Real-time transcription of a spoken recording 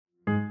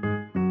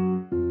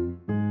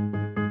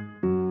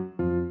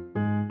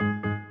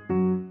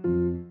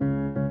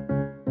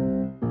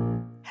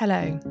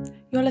Hello,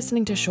 you're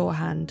listening to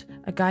Shorthand,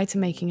 a guide to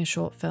making a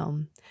short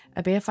film,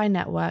 a BFI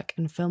Network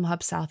and Film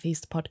Hub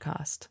Southeast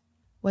podcast.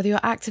 Whether you're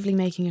actively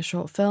making a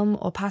short film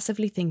or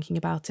passively thinking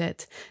about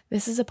it,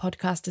 this is a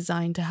podcast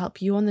designed to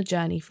help you on the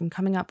journey from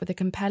coming up with a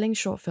compelling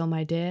short film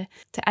idea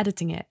to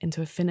editing it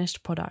into a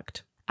finished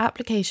product.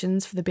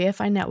 Applications for the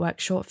BFI Network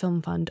Short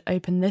Film Fund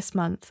open this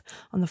month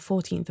on the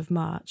 14th of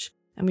March,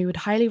 and we would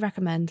highly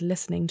recommend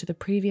listening to the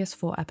previous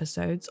 4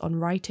 episodes on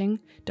writing,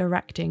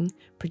 directing,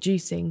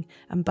 producing,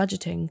 and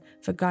budgeting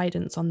for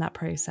guidance on that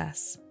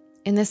process.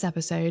 In this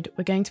episode,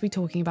 we're going to be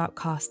talking about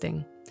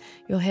casting.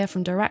 You'll hear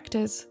from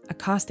directors, a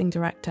casting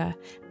director,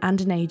 and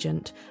an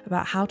agent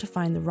about how to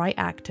find the right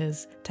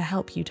actors to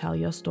help you tell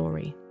your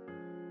story.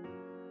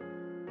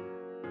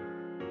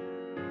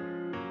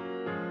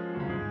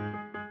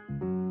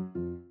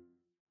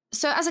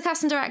 So as a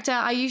casting director,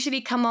 I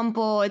usually come on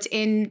board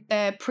in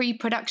the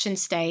pre-production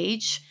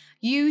stage,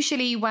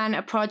 usually when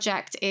a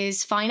project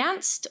is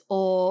financed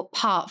or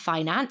part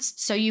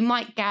financed. So you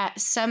might get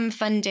some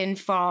funding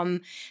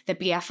from the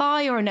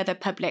BFI or another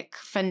public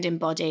funding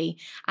body,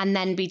 and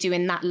then be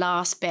doing that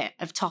last bit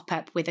of top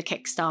up with a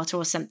Kickstarter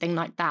or something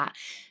like that.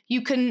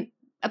 You can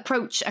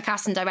approach a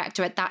casting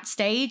director at that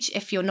stage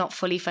if you're not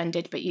fully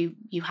funded, but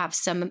you have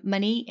some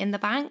money in the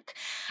bank.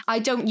 I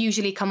don't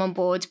usually come on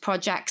board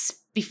projects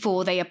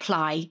before they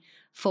apply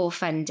for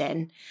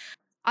funding.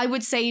 I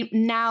would say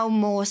now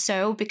more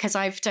so because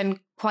I've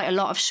done quite a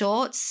lot of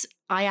shorts.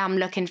 I am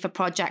looking for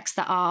projects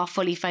that are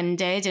fully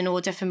funded in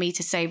order for me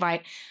to say,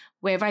 right,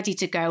 we're ready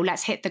to go,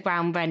 let's hit the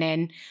ground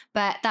running.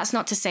 But that's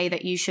not to say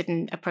that you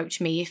shouldn't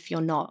approach me if you're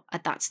not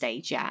at that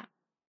stage yet.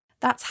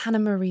 That's Hannah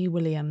Marie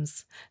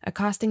Williams, a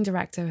casting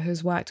director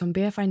who's worked on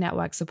BFI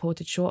Network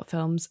supported short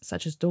films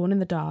such as Dawn in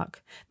the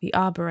Dark, The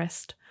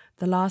Arborist,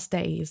 The Last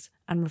Days,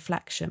 and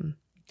Reflection.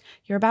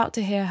 You're about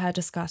to hear her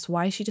discuss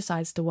why she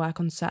decides to work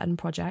on certain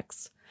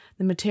projects,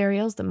 the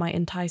materials that might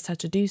entice her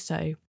to do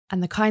so,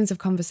 and the kinds of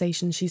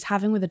conversations she's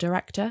having with a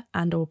director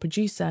and/or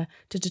producer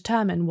to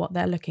determine what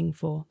they're looking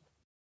for.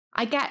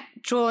 I get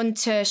drawn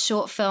to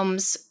short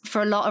films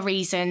for a lot of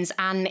reasons,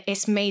 and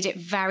it's made it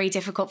very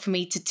difficult for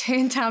me to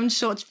turn down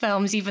short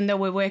films, even though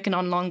we're working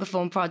on longer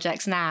form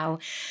projects now.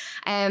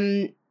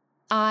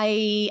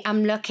 I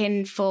am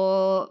looking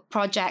for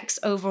projects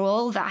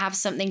overall that have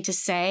something to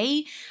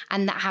say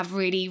and that have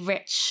really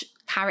rich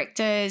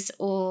characters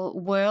or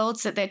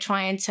worlds that they're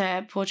trying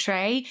to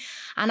portray.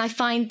 And I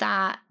find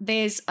that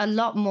there's a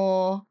lot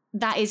more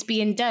that is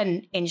being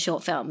done in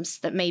short films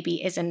that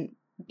maybe isn't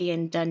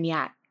being done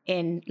yet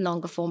in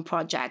longer form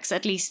projects,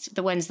 at least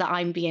the ones that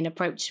I'm being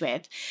approached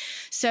with.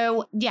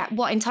 So yeah,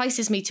 what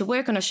entices me to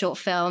work on a short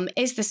film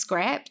is the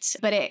script,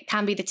 but it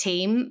can be the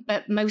team,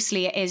 but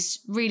mostly it is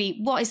really,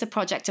 what is the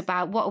project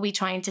about? What are we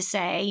trying to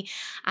say?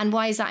 And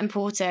why is that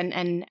important?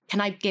 And can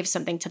I give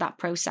something to that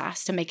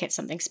process to make it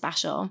something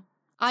special?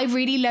 I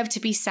really love to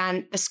be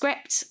sent the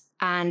script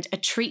and a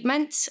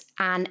treatment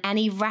and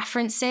any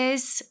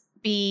references,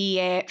 be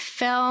it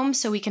film,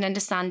 so we can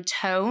understand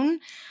tone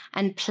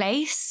and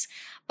place.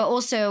 But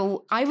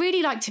also, I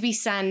really like to be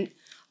sent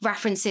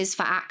references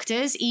for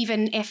actors,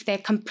 even if they're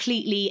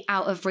completely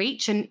out of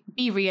reach, and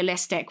be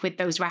realistic with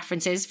those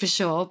references for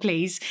sure,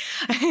 please.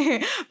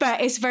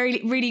 But it's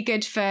really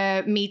good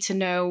for me to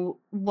know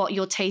what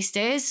your taste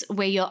is,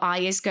 where your eye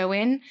is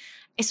going.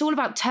 It's all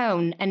about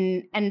tone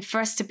and for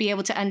us to be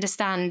able to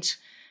understand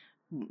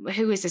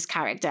who is this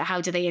character? How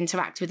do they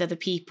interact with other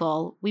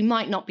people? We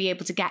might not be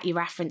able to get your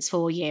reference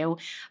for you,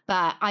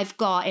 but I've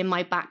got in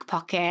my back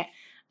pocket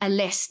a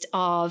list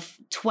of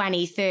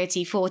 20,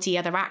 30, 40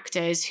 other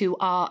actors who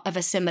are of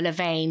a similar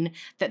vein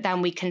that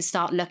then we can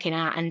start looking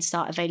at and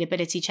start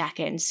availability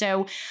checking.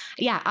 So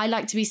yeah, I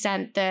like to be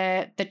sent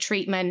the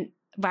treatment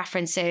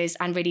references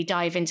and really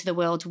dive into the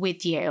world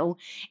with you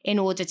in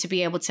order to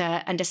be able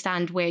to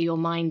understand where your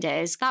mind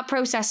is. That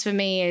process for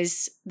me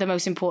is the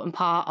most important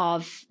part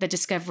of the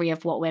discovery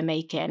of what we're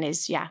making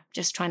is,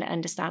 just trying to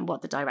understand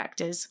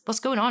what's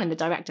going on in the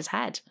director's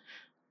head.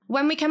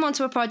 When we come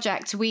onto a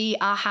project, we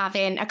are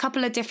having a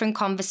couple of different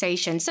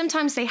conversations.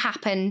 Sometimes they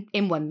happen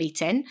in one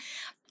meeting.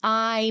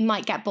 I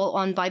might get brought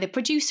on by the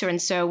producer, and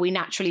so we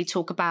naturally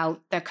talk about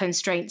the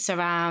constraints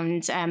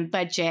around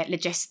budget,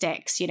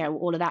 logistics,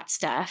 all of that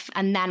stuff.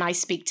 And then I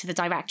speak to the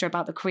director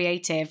about the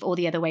creative or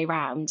the other way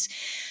around.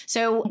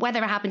 So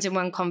whether it happens in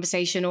one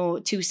conversation or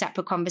 2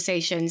 separate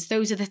conversations,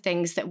 those are the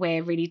things that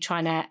we're really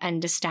trying to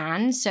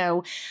understand.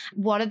 So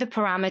what are the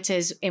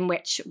parameters in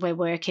which we're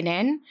working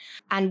in?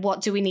 And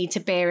what do we need to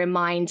bear in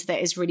mind that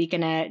is really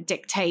going to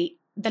dictate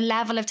the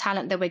level of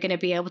talent that we're going to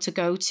be able to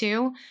go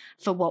to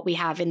for what we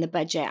have in the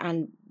budget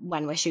and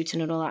when we're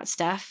shooting and all that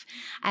stuff.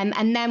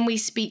 And then we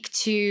speak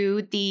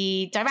to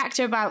the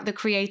director about the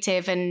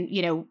creative and,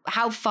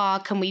 how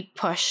far can we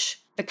push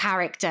the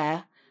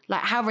character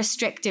Like, how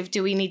restrictive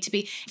do we need to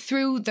be?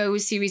 Through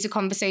those series of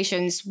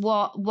conversations,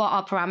 what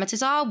our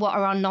parameters are, what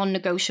are our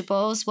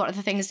non-negotiables, what are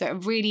the things that are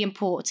really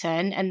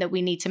important and that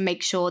we need to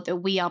make sure that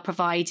we are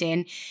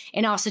providing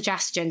in our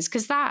suggestions.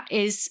 Because that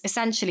is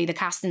essentially the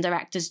casting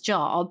director's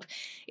job,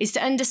 is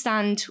to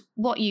understand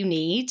what you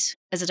need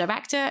as a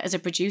director, as a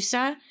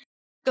producer,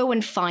 go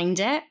and find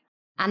it,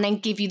 and then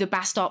give you the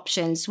best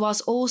options,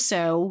 whilst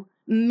also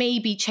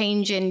maybe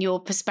changing your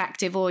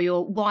perspective or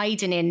you're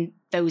widening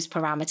those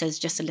parameters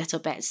just a little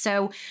bit.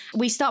 So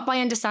we start by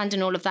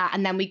understanding all of that,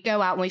 and then we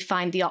go out and we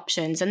find the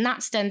options. And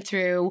that's done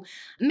through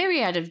a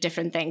myriad of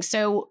different things.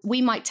 So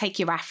we might take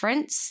your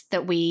reference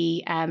that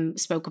we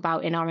spoke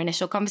about in our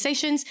initial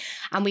conversations,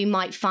 and we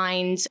might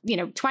find,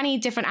 20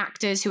 different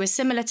actors who are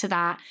similar to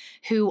that,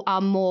 who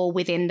are more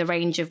within the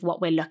range of what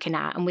we're looking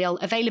at. And we'll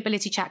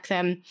availability check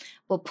them.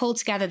 We'll pull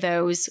together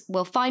those.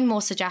 We'll find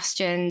more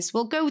suggestions.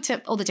 We'll go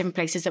to all the different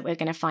places that we're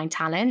going to find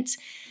talent,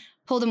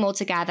 pull them all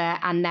together,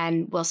 and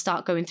then we'll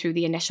start going through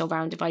the initial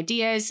round of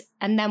ideas,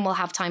 and then we'll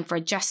have time for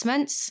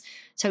adjustments.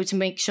 So to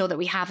make sure that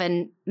we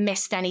haven't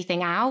missed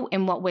anything out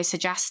in what we're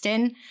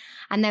suggesting.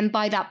 And then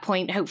by that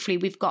point, hopefully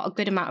we've got a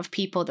good amount of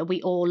people that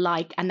we all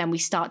like. And then we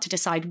start to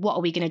decide, what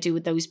are we going to do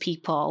with those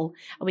people?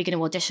 Are we going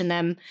to audition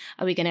them?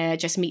 Are we going to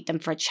just meet them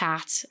for a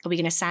chat? Are we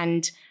going to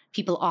send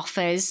people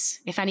offers?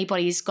 If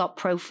anybody's got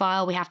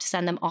profile, we have to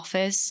send them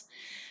offers.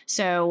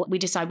 So we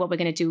decide what we're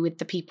going to do with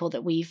the people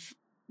that we've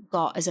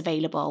got as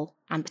available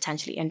and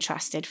potentially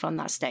interested from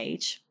that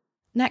stage.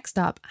 Next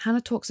up,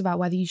 Hannah talks about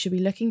whether you should be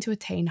looking to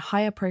attain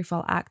higher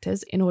profile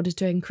actors in order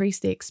to increase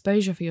the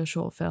exposure for your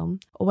short film,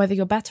 or whether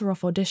you're better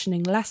off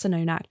auditioning lesser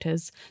known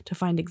actors to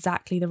find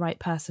exactly the right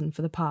person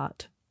for the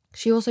part.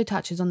 She also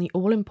touches on the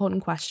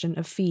all-important question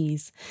of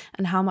fees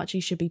and how much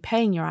you should be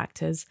paying your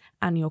actors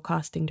and your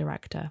casting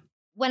director.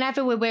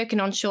 Whenever we're working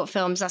on short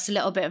films, that's a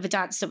little bit of a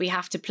dance that we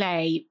have to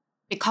play,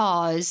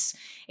 because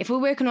if we're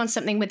working on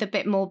something with a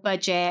bit more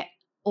budget,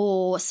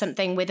 or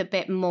something with a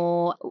bit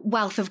more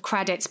wealth of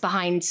credits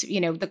behind,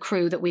 the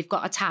crew that we've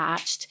got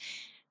attached,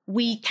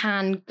 we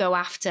can go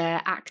after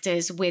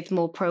actors with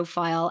more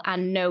profile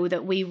and know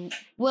that we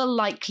will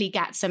likely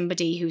get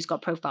somebody who's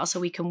got profile, so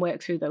we can work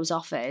through those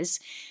offers.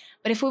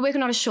 But if we're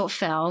working on a short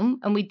film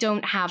and we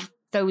don't have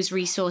those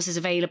resources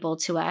available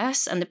to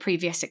us and the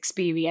previous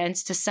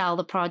experience to sell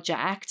the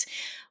project,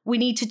 we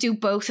need to do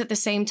both at the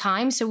same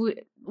time. So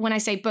when I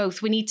say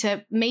both, we need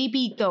to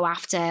maybe go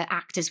after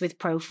actors with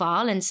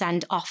profile and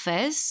send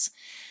offers,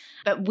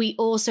 but we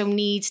also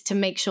need to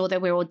make sure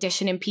that we're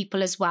auditioning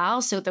people as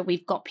well, so that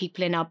we've got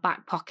people in our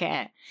back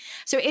pocket.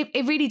 So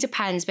it really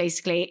depends,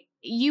 basically.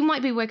 You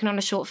might be working on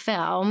a short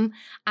film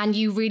and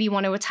you really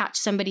want to attach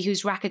somebody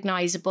who's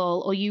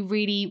recognizable, or you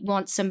really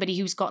want somebody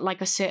who's got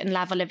like a certain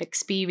level of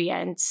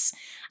experience.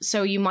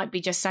 So you might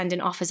be just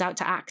sending offers out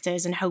to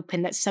actors and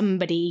hoping that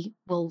somebody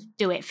will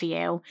do it for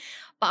you.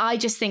 But I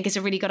just think it's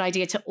a really good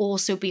idea to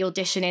also be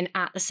auditioning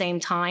at the same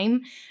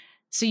time,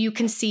 so you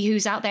can see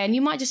who's out there. And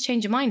you might just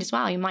change your mind as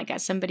well. You might get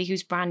somebody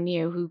who's brand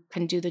new who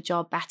can do the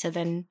job better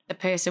than the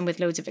person with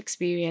loads of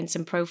experience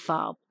and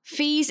profile.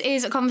 Fees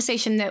is a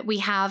conversation that we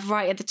have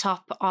right at the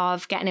top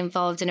of getting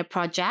involved in a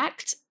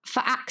project.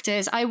 For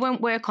actors, I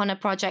won't work on a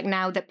project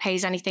now that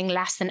pays anything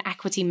less than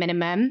equity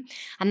minimum.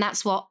 And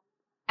that's what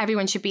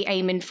everyone should be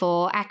aiming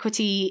for.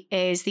 Equity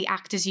is the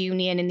actors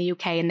union in the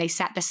UK, and they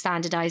set the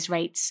standardized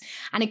rates,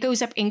 and it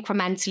goes up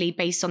incrementally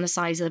based on the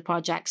size of the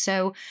project.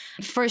 So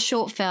for a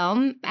short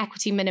film,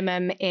 equity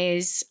minimum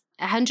is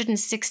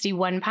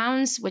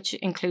 £161, which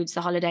includes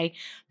the holiday,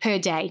 per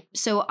day.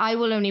 So I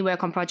will only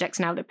work on projects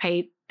now that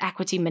pay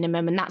equity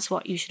minimum, and that's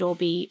what you should all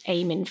be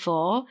aiming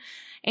for.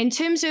 In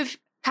terms of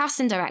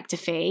casting director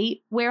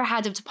fee, we're a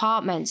head of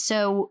department.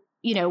 So,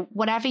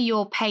 whatever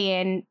you're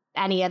paying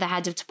any other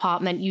head of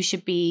department, you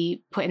should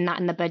be putting that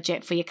in the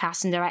budget for your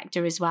casting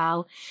director as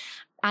well.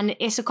 And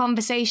it's a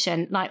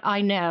conversation. Like,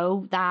 I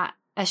know that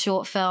a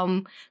short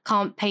film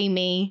can't pay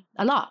me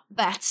a lot,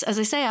 but as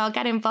I say, I'll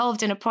get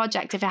involved in a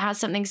project if it has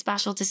something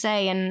special to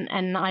say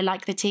and I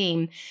like the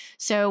team.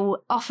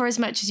 So offer as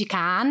much as you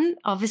can,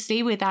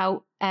 obviously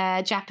without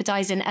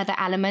jeopardizing other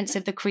elements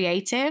of the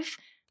creative.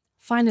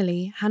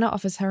 Finally, Hannah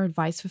offers her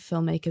advice for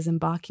filmmakers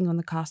embarking on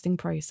the casting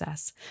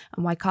process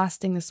and why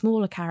casting the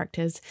smaller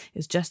characters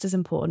is just as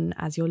important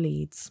as your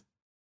leads.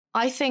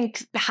 I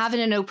think having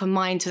an open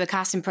mind to the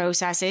casting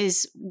process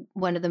is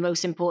one of the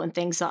most important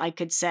things that I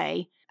could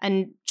say,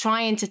 and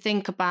trying to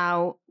think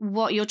about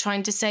what you're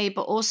trying to say,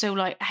 but also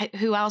like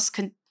who else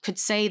could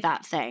say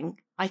that thing.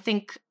 I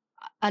think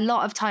a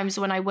lot of times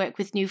when I work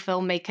with new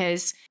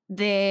filmmakers,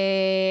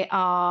 there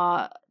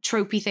are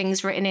tropey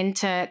things written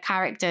into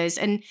characters,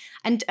 and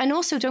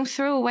also don't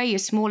throw away your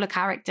smaller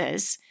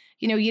characters.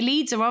 Your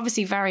leads are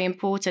obviously very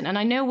important, and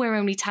I know we're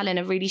only telling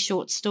a really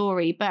short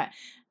story, but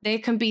there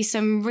can be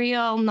some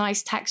real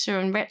nice texture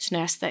and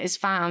richness that is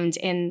found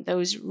in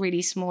those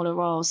really smaller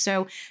roles.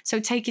 So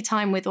take your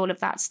time with all of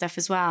that stuff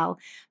as well.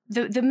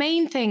 The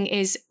main thing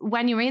is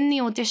when you're in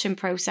the audition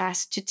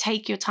process to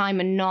take your time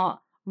and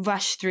not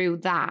rush through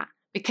that,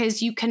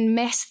 because you can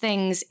miss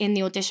things in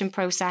the audition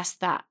process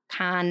that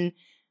can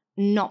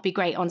not be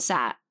great on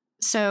set.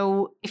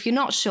 So if you're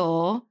not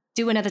sure,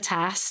 do another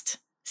test,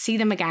 see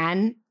them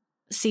again,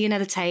 see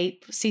another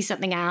tape, see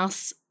something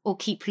else, or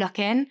keep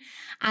looking.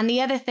 And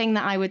the other thing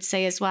that I would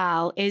say as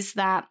well is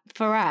that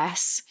for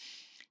us,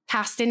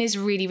 casting is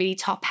really, really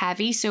top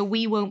heavy. So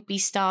we won't be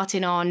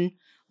starting on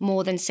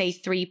more than, say,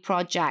 3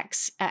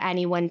 projects at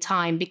any one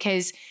time,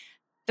 because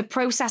the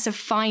process of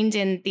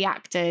finding the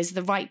actors,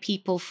 the right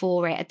people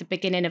for it at the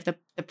beginning of the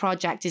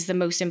project is the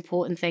most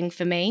important thing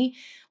for me.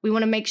 We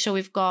want to make sure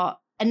we've got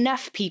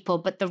enough people,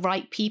 but the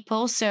right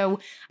people. So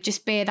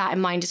just bear that in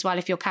mind as well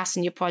if you're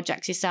casting your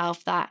projects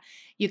yourself, that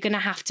you're going to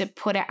have to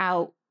put it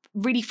out,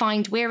 really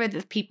find where are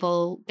the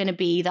people going to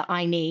be that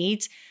I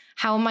need?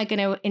 How am I going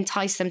to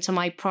entice them to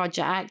my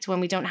project when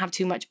we don't have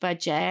too much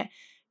budget?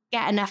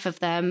 Get enough of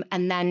them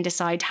and then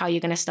decide how you're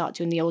going to start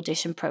doing the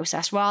audition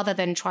process, rather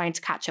than trying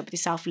to catch up with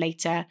yourself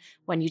later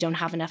when you don't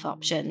have enough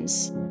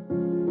options.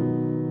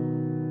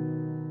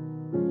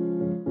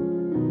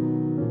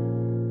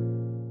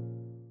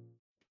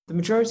 The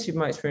majority of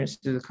my experiences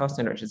with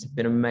casting directors have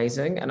been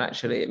amazing, and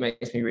actually it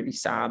makes me really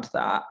sad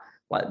that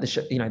like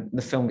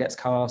the film gets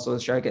cast or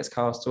the show gets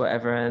cast or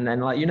whatever, and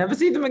then like you never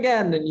see them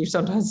again, and you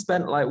sometimes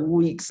spent like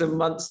weeks and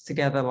months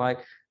together, like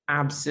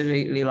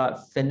absolutely like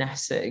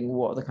finessing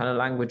what the kind of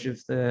language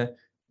of the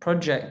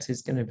project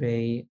is going to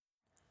be.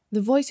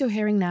 The voice you're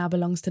hearing now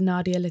belongs to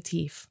Nadia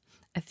Latif,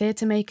 a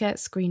theatre maker,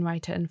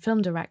 screenwriter and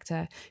film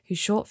director whose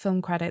short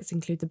film credits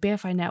include the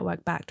BFI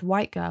Network-backed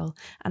White Girl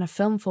and a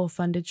Film 4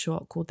 funded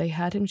short called They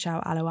Heard Him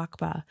Shout Allahu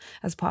Akbar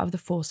as part of the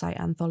Foresight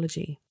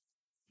anthology.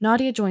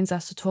 Nadia joins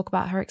us to talk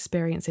about her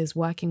experiences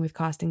working with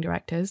casting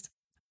directors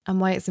and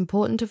why it's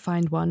important to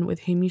find one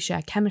with whom you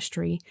share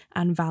chemistry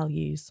and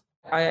values.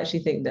 I actually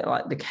think that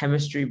like the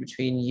chemistry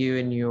between you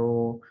and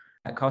your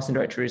casting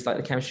director is like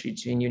the chemistry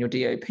between you and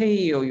your DOP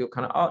or your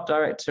kind of art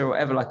director or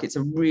whatever. Like it's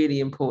a really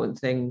important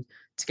thing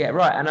to get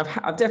right. And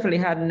I've definitely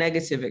had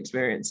negative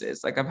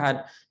experiences. Like I've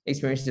had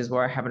experiences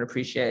where I haven't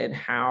appreciated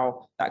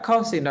how that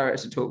casting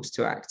director talks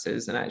to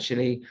actors, and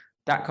actually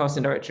that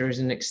casting director is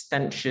an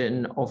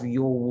extension of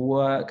your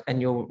work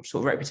and your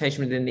sort of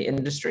reputation within the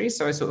industry.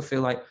 So I sort of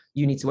feel like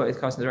you need to work with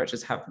casting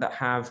directors that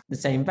have the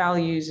same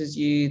values as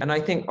you. And I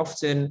think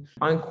often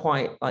I'm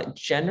quite like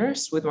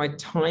generous with my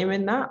time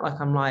in that.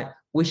 Like I'm like,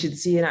 we should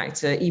see an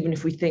actor, even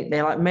if we think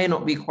they like may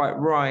not be quite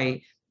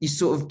right, you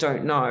sort of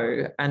don't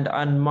know.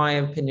 And my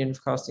opinion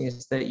of casting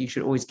is that you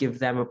should always give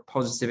them a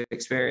positive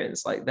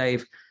experience. Like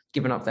they've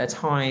given up their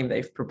time,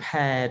 they've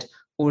prepared,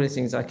 all these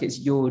things. Like it's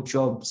your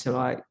job to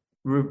like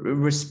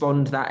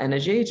respond to that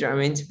energy. Do you know what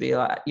I mean? To be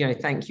like, you know,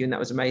 thank you, and that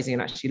was amazing,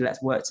 and actually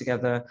let's work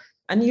together.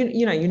 And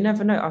you know, you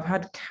never know. I've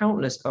had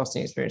countless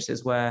casting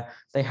experiences where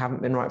they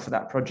haven't been right for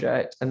that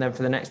project, and then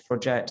for the next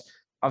project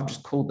I've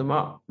just called them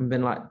up and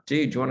been like,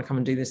 dude, do you want to come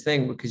and do this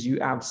thing? Because you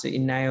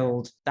absolutely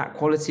nailed that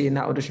quality in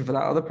that audition for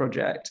that other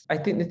project. I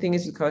think the thing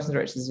is with casting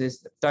directors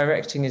is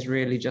directing is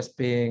really just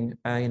being,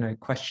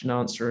 question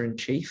answer in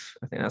chief.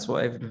 I think that's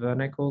what Ava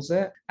DuVernay calls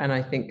it. And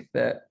I think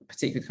that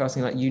particularly with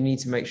casting, like you need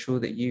to make sure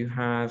that you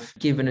have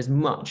given as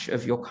much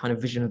of your kind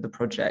of vision of the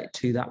project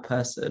to that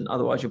person.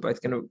 Otherwise, you're both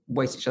going to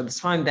waste each other's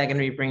time. They're going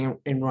to be bringing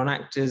in wrong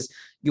actors.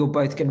 You're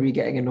both going to be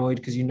getting annoyed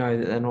because you know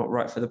that they're not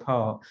right for the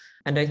part.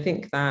 And I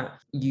think that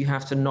you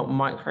have to not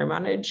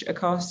micromanage a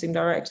casting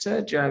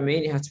director. Do you know what I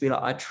mean? You have to be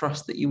like, I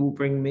trust that you will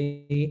bring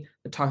me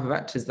the type of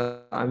actors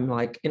that I'm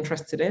like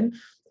interested in.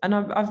 And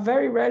I've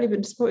very rarely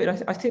been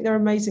disappointed. I think they're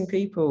amazing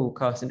people,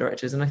 casting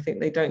directors, and I think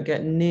they don't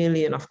get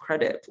nearly enough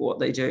credit for what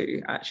they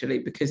do, actually,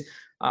 because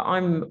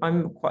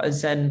I'm quite a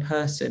Zen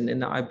person in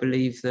that I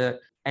believe that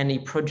any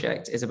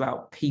project is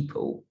about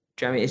people.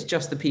 Do you know what I mean? It's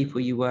just the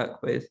people you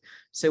work with.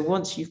 So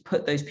once you've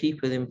put those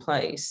people in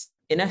place,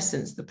 in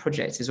essence, the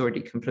project is already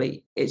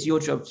complete. It's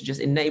your job to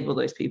just enable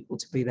those people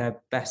to be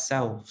their best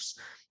selves.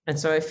 And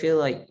so I feel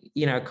like,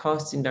 you know, a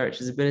casting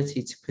director's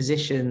ability to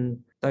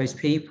position those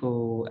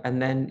people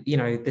and then, you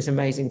know, this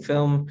amazing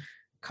film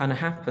kind of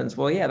happens.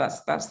 Well, yeah,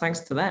 that's thanks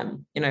to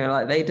them. You know,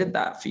 like they did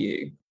that for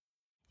you.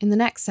 In the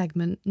next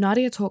segment,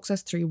 Nadia talks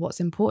us through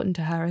what's important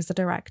to her as a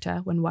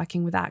director when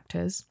working with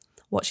actors,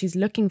 what she's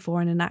looking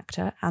for in an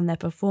actor and their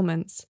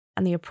performance,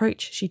 and the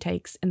approach she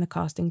takes in the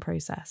casting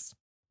process.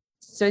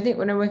 So I think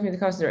when I'm working with the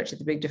casting director,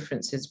 the big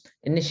difference is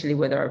initially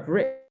whether I've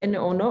written it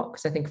or not,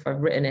 because I think if I've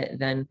written it,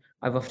 then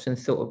I've often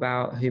thought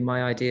about who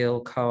my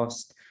ideal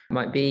cast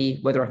might be,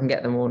 whether I can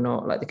get them or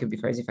not. Like they could be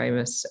crazy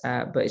famous,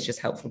 but it's just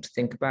helpful to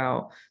think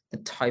about the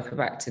type of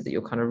actor that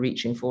you're kind of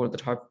reaching for, the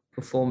type of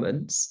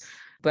performance.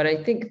 But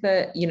I think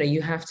that, you know,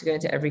 you have to go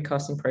into every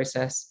casting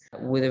process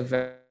with a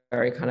very,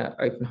 very kind of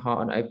open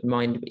heart and open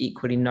mind, but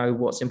equally know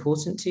what's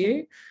important to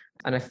you.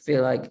 And I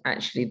feel like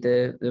actually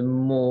the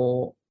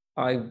more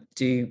I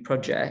do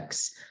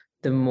projects,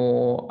 the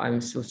more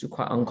I'm sort of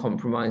quite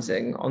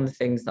uncompromising on the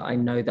things that I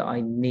know that I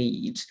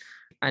need.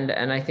 And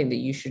I think that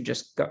you should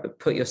just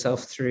put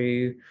yourself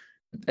through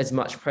as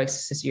much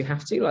process as you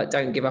have to. Like,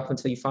 don't give up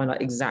until you find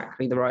like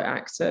exactly the right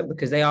actor,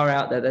 because they are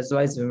out there. There's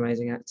loads of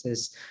amazing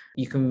actors.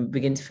 You can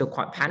begin to feel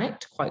quite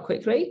panicked quite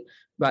quickly,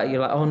 but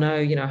you're like, oh no,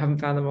 you know, I haven't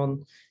found them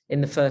on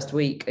in the first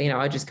week,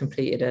 I just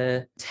completed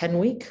a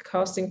 10-week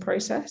casting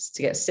process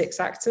to get 6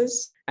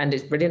 actors, and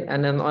it's brilliant.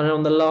 And then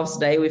on the last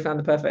day, we found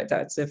the perfect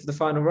actor for the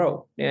final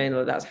role.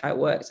 That's how it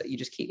works. That you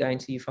just keep going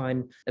till you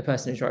find the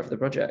person who's right for the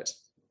project.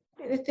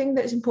 The thing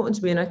that's important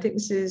to me, and I think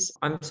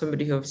I'm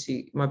somebody who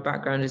obviously my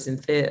background is in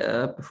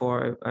theatre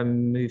before I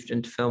moved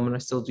into film, and I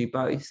still do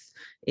both,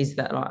 is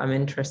that I'm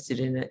interested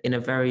in a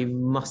very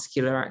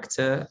muscular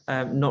actor,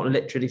 not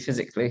literally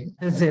physically,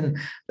 as in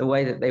the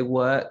way that they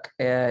work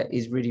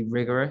is really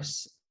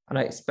rigorous. And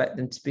I expect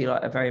them to be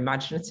like a very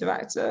imaginative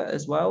actor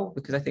as well,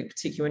 because I think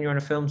particularly when you're on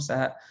a film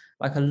set,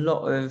 like a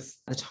lot of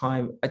the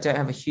time, I don't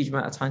have a huge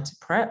amount of time to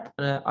prep.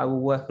 And I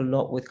will work a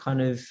lot with kind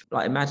of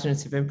like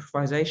imaginative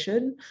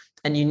improvisation.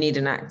 And you need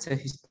an actor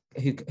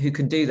who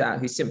can do that,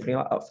 who's simply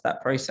up for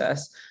that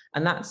process.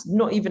 And that's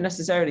not even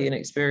necessarily an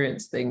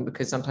experienced thing,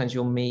 because sometimes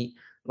you'll meet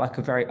like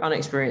a very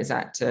unexperienced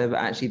actor, but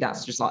actually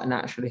that's just like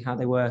naturally how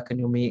they work. And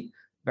you'll meet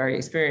very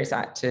experienced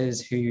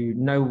actors who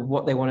know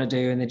what they want to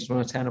do and they just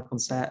want to turn up on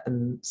set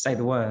and say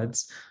the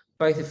words.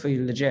 Both are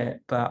fully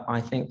legit, but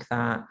I think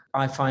that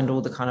I find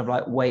all the kind of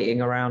like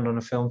waiting around on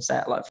a film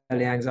set like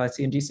fairly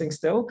anxiety inducing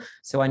still.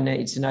 So I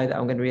need to know that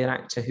I'm going to be an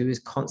actor who is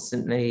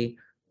constantly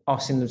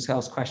asking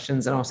themselves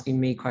questions and asking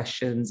me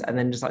questions, and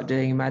then just like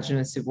doing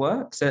imaginative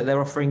work, so that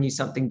they're offering you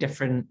something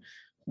different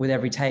with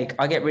every take.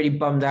 I get really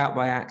bummed out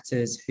by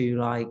actors who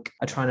like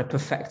are trying to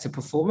perfect a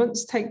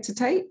performance take to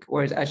take,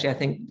 whereas actually I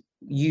think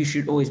you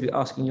should always be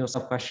asking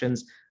yourself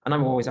questions, and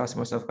I'm always asking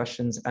myself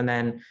questions, and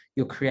then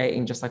you're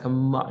creating just like a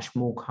much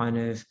more kind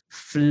of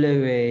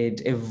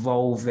fluid,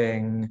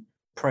 evolving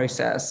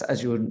process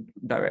as you're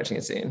directing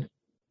a scene.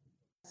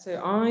 So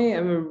I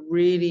am a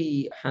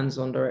really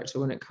hands-on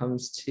director when it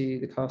comes to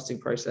the casting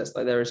process.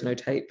 Like there is no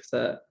tape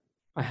that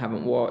I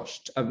haven't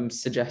watched. I'm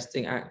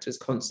suggesting actors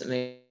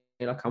constantly,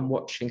 like I'm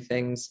watching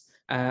things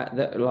that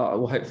like,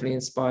 will hopefully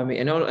inspire me.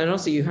 And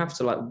also you have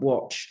to like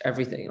watch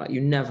everything. Like you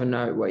never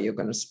know where you're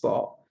going to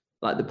spot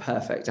like the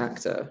perfect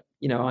actor.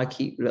 I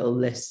keep little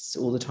lists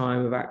all the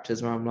time of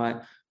actors where I'm like,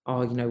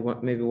 oh,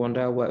 what, maybe one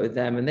day I'll work with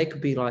them. And they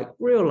could be like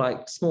real,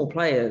 like small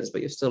players,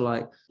 but you're still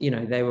like,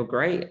 they were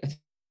great. I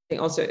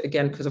think also,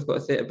 again, because I've got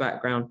a theatre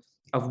background,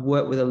 I've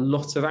worked with a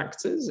lot of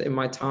actors in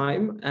my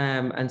time.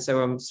 And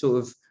so I'm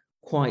sort of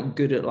quite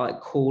good at like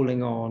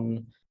calling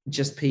on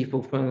just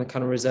people from the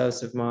kind of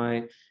reserves of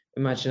my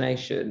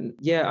imagination.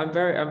 Yeah, I'm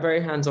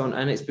very hands-on,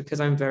 and it's because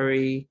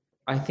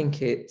I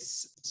think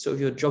it's sort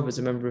of your job as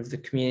a member of the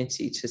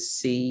community to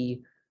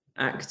see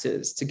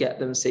actors, to get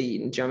them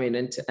seen, do you know what I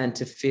mean? And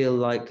to feel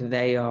like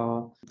they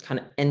are kind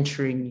of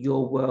entering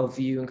your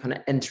worldview and kind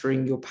of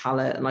entering your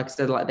palette. And like I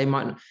said, like they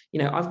might,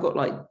 I've got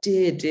like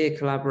dear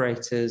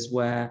collaborators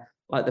where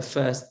like the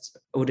first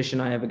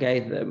audition I ever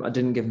gave them, I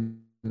didn't give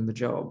them the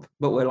job,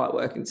 but we're like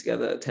working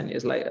together 10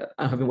 years later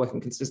and have been working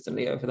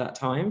consistently over that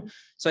time.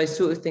 So I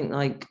sort of think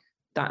like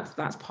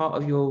that's part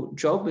of your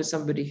job as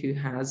somebody who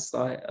has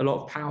like a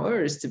lot of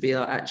power, is to be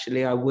like,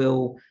 actually, I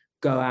will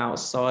go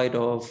outside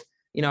of,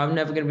 I'm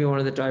never going to be one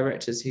of the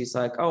directors who's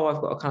like, oh,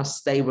 I've got a kind of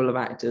stable of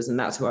actors and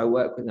that's who I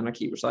work with and I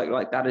keep recycling.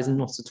 Like that is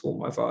not at all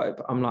my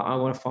vibe. I'm like, I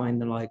want to find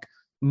the like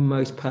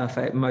most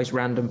perfect, most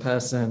random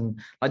person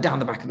like down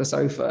the back of the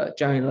sofa.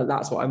 Do you know what I mean? Like,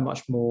 that's what I'm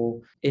much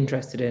more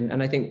interested in.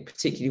 And I think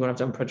particularly when I've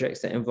done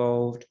projects that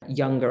involved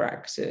younger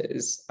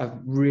actors, I've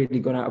really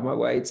gone out of my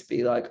way to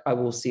be like, I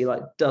will see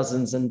like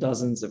dozens and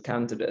dozens of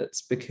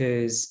candidates,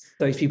 because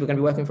those people are going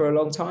to be working for a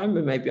long time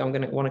and maybe I'm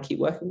going to want to keep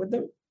working with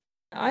them.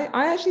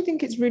 I actually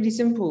think it's really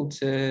simple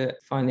to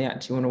find the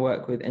actor you want to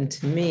work with. And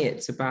to me,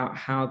 it's about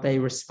how they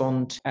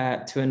respond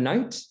to a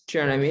note. Do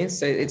you know what I mean?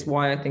 So it's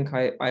why I think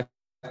I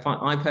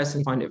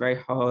personally find it very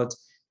hard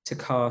to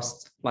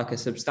cast like a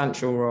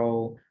substantial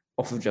role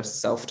off of just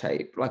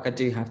self-tape. Like I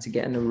do have to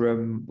get in a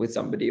room with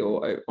somebody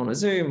or on a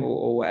Zoom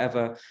or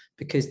whatever,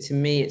 because to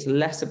me, it's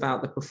less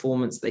about the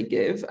performance they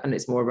give and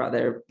it's more about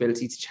their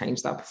ability to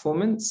change that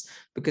performance.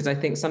 Because I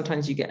think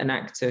sometimes you get an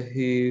actor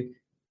who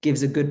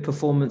gives a good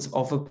performance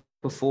of a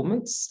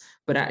performance,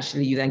 but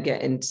actually you then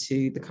get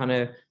into the kind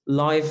of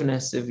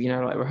liveness of,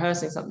 like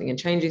rehearsing something and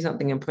changing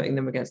something and putting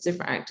them against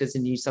different actors,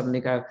 and you suddenly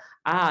go,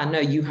 no,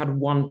 you had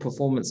one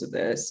performance of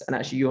this and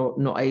actually you're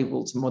not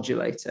able to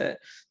modulate it.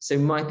 So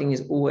my thing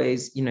is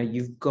always,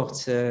 you've got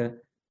to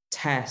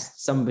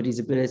test somebody's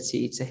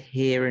ability to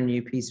hear a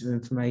new piece of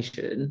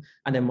information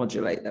and then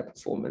modulate their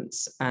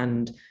performance.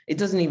 And it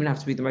doesn't even have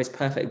to be the most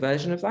perfect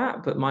version of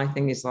that, but my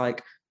thing is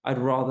like, I'd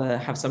rather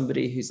have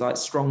somebody who's like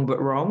strong but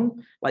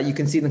wrong. Like you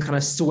can see them kind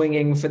of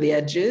swinging for the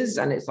edges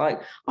and it's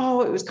like,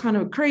 oh, it was kind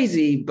of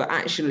crazy, but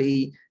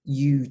actually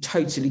you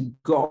totally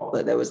got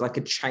that there was like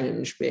a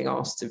change being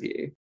asked of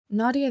you.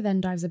 Nadia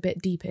then dives a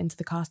bit deeper into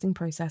the casting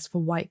process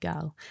for White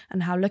Girl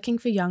and how looking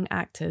for young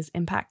actors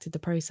impacted the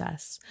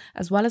process,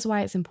 as well as why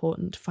it's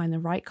important to find the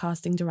right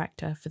casting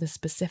director for the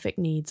specific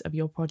needs of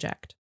your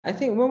project. I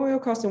think when we were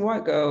casting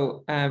White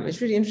Girl,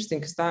 it's really interesting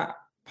because that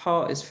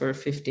part is for a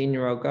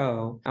 15-year-old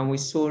girl, and we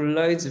saw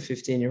loads of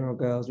 15-year-old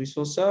girls. We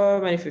saw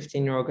so many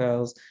 15-year-old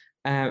girls,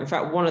 In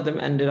fact, one of them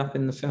ended up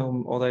in the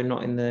film, although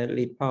not in the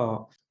lead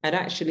part. And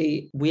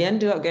actually, we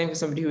ended up going for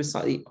somebody who was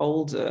slightly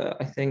older.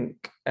 I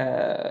think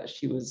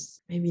she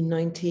was maybe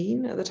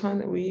 19 at the time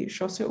that we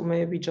shot it, or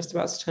maybe just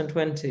about to turn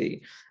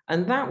 20.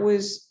 And that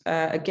was,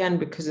 again,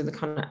 because of the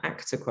kind of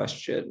actor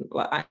question.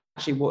 Like,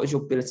 actually, what is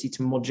your ability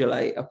to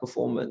modulate a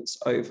performance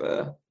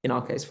over, in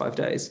our case, 5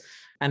 days?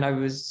 And I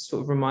was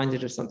sort of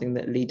reminded of something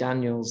that Lee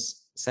Daniels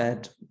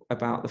said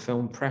about the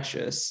film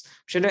Precious,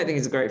 which I don't think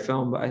is a great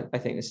film, but I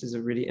think this is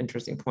a really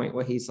interesting point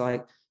where he's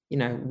like, you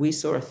know, we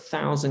saw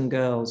 1,000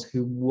 girls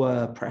who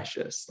were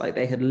precious, like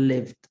they had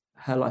lived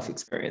her life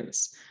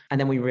experience. And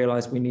then we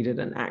realized we needed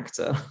an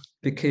actor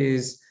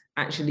because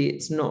actually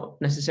it's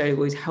not necessarily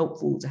always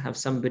helpful to have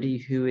somebody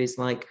who is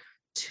like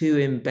too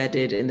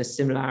embedded in the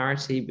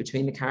similarity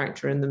between the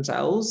character and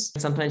themselves.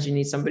 Sometimes you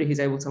need somebody who's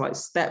able to like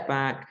step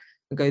back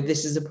and go,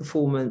 this is a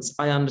performance,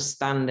 I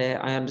understand it,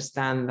 I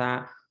understand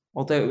that.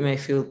 Although it may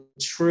feel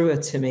truer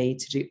to me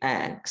to do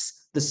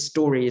X, the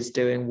story is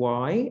doing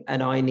Y,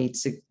 and I need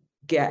to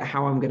get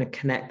how I'm going to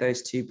connect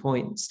those 2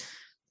 points.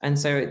 And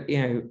so,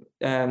 you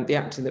know, the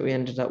actor that we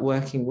ended up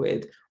working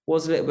with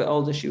was a little bit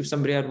older. She was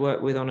somebody I'd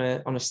worked with on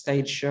a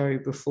stage show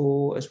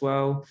before as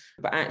well.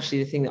 But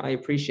actually, the thing that I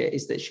appreciate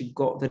is that she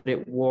got that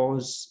it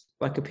was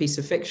like a piece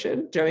of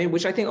fiction. Do you know what I mean?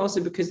 Which I think also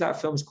because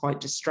that film's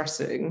quite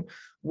distressing,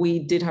 we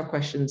did have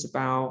questions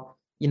about,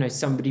 you know,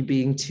 somebody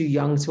being too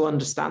young to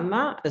understand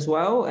that as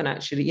well. And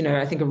actually, you know,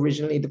 I think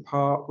originally the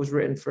part was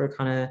written for a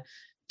kind of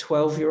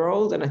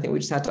 12-year-old. And I think we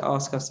just had to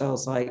ask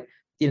ourselves, like,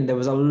 you know, there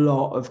was a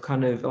lot of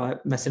kind of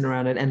like messing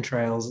around in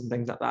entrails and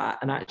things like that.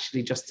 And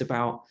actually just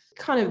about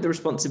kind of the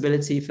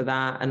responsibility for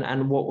that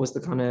and what was the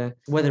kind of,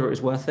 whether it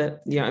was worth it,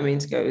 you know what I mean,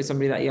 to go with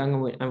somebody that young,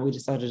 and we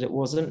decided it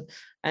wasn't.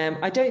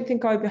 I don't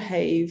think I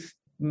behave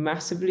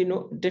massively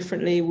not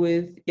differently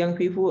with young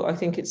people. I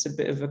think it's a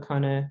bit of a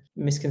kind of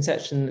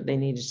misconception that they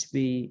needed to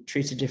be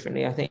treated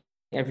differently. I think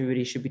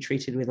everybody should be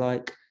treated with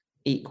like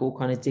equal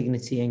kind of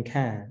dignity and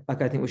care.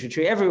 Like I think we should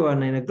treat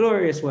everyone in a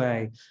glorious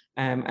way.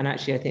 And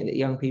actually I think that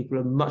young people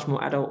are much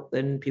more adult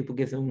than people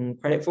give them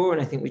credit for.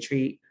 And I think we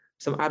treat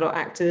some adult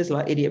actors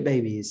like idiot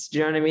babies. Do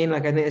you know what I mean?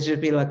 Like I think it should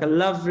be like a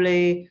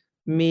lovely,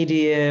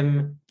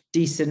 medium,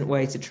 decent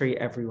way to treat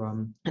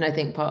everyone. And I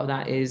think part of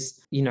that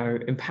is, you know,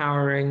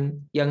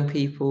 empowering young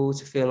people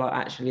to feel like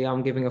actually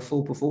I'm giving a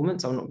full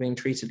performance. I'm not being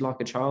treated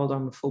like a child.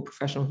 I'm a full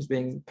professional who's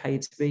being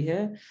paid to be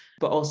here.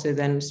 But also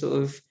then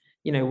sort of,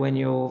 you know, when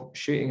you're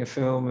shooting a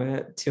film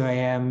at 2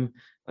 a.m.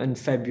 in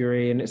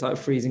February and it's like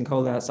freezing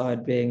cold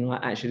outside, being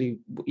like, actually,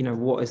 you know,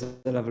 what is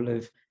the level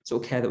of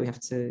sort of care that we have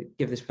to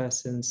give this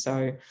person?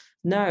 So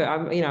no,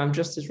 I'm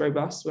just as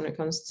robust when it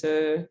comes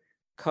to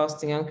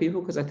casting young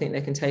people, because I think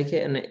they can take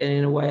it, and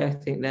in a way I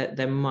think that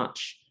they're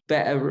much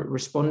better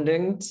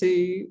responding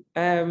to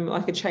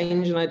like a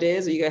change in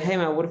ideas. Or you go, hey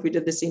man, what if we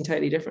did this scene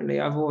totally differently?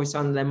 I've always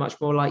found they're much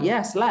more like,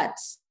 yes,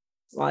 let's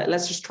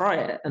just try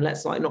it and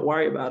let's like not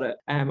worry about it.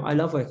 I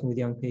love working with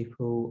young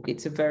people.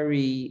 It's a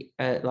very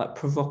like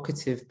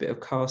provocative bit of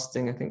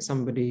casting. I think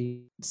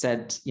somebody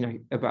said, you know,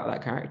 about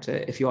that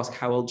character, if you ask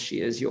how old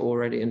she is, you're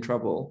already in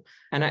trouble.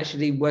 And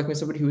actually working with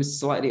somebody who was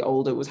slightly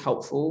older was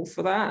helpful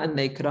for that, and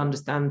they could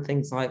understand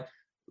things like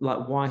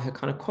why her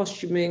kind of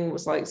costuming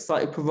was like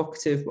slightly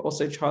provocative but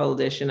also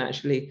childish, and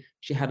actually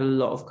she had a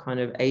lot of kind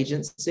of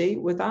agency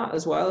with that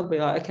as well. Be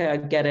like, okay, I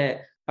get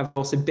it, I've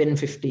also been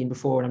 15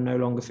 before and I'm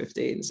no longer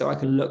 15. So I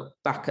can look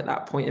back at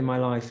that point in my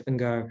life and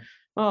go,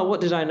 oh,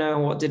 what did I know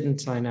and what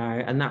didn't I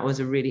know? And that was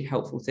a really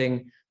helpful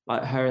thing.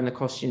 Like her and the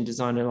costume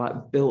designer like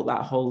built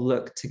that whole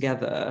look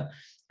together.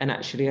 And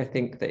actually, I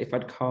think that if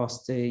I'd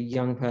cast a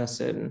young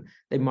person,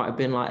 they might have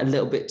been like a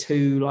little bit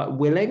too like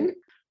willing.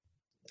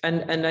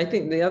 And I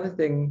think the other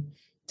thing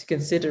to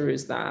consider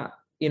is that,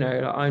 you know,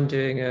 like I'm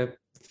doing a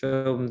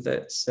film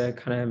that's a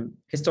kind of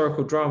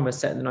historical drama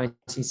set in the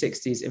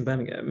 1960s in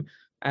Birmingham.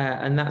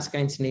 And that's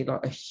going to need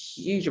like a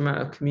huge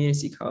amount of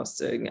community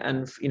casting.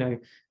 And, you know,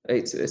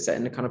 it's set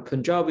in a kind of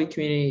Punjabi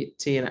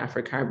community and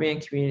Afro-Caribbean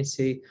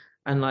community.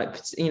 And like,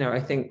 you know, I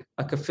think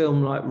like a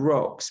film like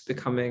Rocks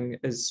becoming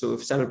as sort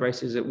of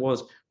celebrated as it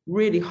was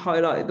really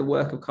highlighted the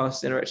work of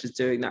casting directors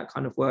doing that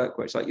kind of work,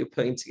 where it's like you're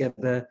putting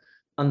together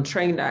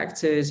untrained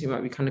actors who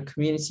might be kind of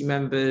community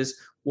members.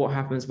 What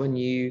happens when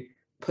you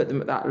put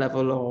them at that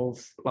level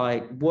of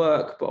like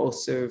work, but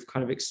also of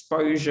kind of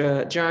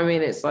exposure? Do you know what I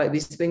mean? It's like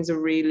these things are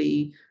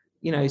really,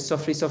 you know,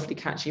 softly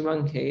catchy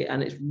monkey,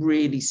 and it's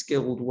really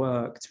skilled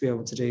work to be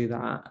able to do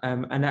that.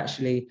 And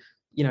actually,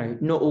 you know,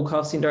 not all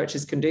casting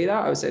directors can do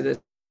that. I would say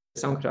that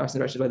some casting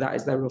directors where that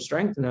is their real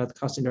strength, and there are the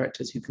casting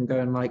directors who can go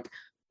and like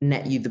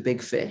net you the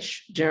big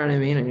fish. Do you know what I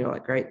mean? And you're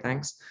like, great,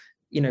 thanks.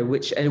 You know,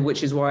 which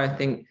is why I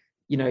think,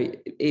 you know,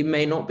 it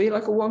may not be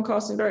like a one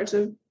casting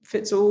director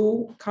fits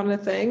all kind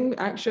of thing,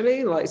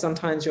 actually. Like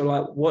sometimes you're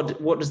like,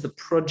 what does the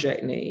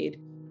project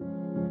need?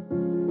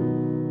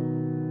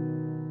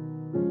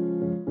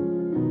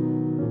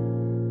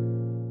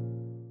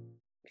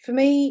 For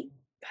me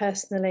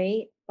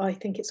personally, I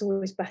think it's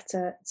always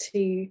better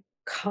to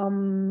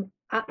come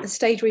at the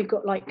stage where you've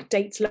got like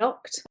dates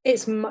locked,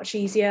 it's much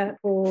easier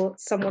for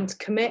someone to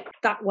commit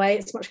that way.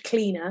 It's much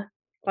cleaner.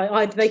 Like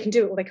either they can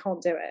do it or they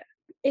can't do it.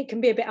 It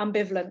can be a bit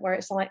ambivalent where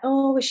it's like,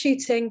 oh, we're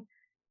shooting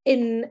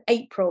in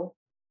April.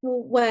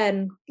 Well,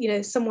 when,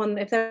 someone,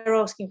 if they're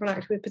asking for an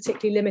actor with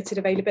particularly limited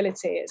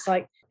availability, it's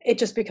like, it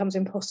just becomes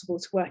impossible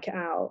to work it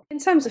out. In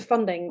terms of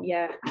funding,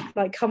 yeah,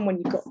 like come when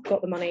you've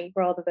got the money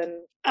rather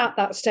than at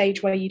that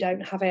stage where you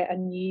don't have it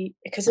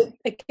because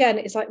again,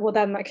 it's like, well,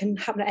 then that can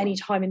happen at any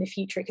time in the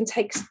future. It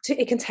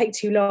can take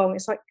too long.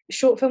 It's like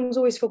short films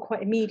always feel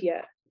quite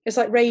immediate. It's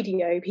like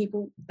radio.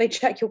 People, they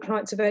check your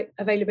client's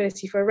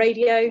availability for a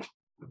radio.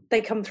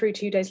 They come through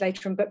 2 days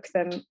later and book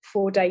them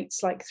for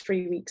dates like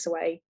 3 weeks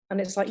away. And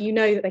it's like,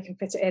 that they can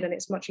fit it in and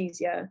it's much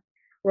easier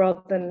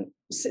rather than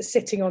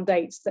sitting on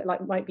dates that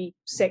like might be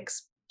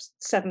 6,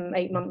 7,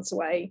 8 months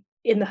away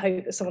in the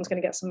hope that someone's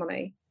going to get some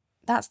money.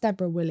 That's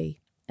Deborah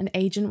Willey, an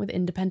agent with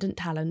independent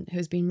talent who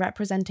has been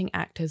representing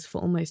actors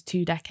for almost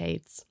 2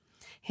 decades.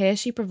 Here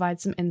she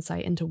provides some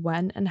insight into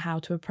when and how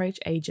to approach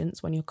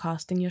agents when you're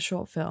casting your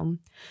short film,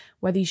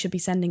 whether you should be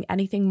sending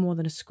anything more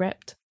than a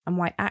script, and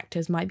why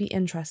actors might be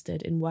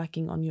interested in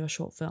working on your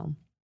short film.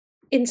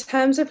 In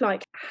terms of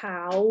like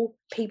how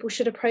people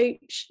should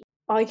approach,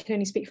 I can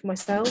only speak for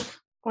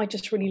myself. I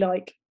just really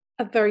like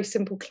a very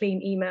simple,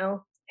 clean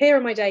email. Here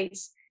are my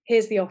dates.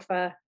 Here's the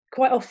offer.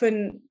 Quite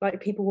often,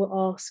 like people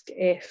will ask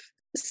if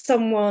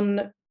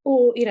someone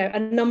or, a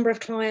number of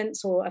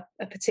clients or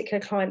a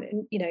particular client,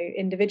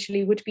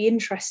 individually would be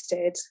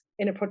interested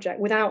in a project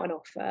without an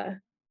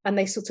offer. And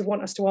they sort of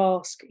want us to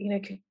ask,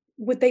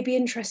 would they be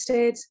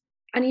interested?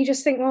 And you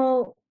just think,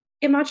 well,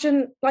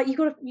 imagine, like, you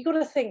got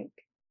to think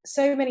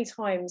so many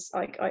times,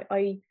 like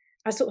I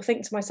sort of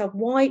think to myself,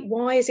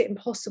 why is it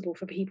impossible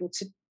for people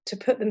to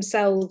put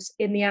themselves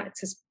in the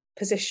actor's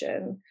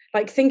position?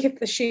 Like, think if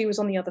the shoe was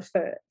on the other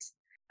foot.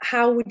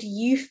 How would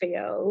you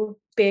feel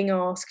being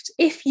asked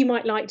if you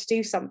might like to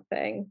do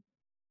something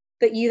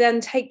that you then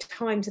take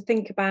time to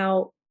think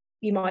about?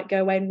 You might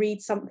go away and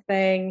read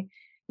something.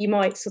 You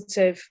might sort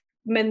of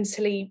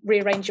mentally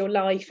rearrange your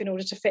life in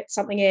order to fit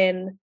something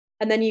in.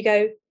 And then you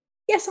go,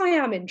 yes, I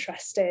am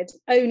interested,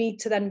 only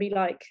to then be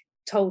like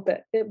told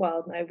that,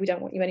 well, no, we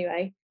don't want you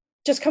anyway.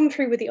 Just come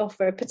through with the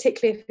offer,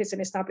 particularly if it's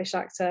an established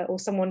actor or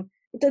someone,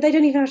 they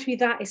don't even have to be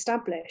that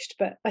established.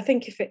 But I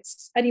think if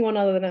it's anyone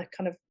other than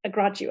a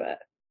graduate,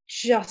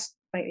 just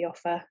make the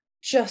offer,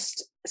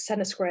 just send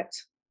a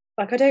script.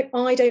 Like I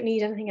don't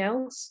need anything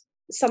else.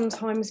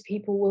 Sometimes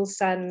people will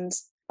send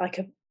like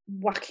a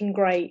whacking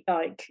great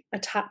like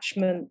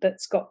attachment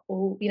that's got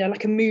all,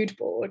 like a mood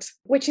board,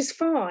 which is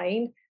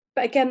fine.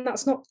 But again,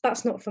 that's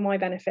not for my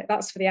benefit.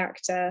 That's for the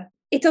actor.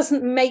 It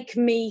doesn't make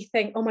me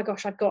think, oh my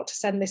gosh, I've got to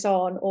send this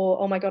on, or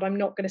oh my God, I'm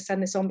not going to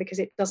send this on because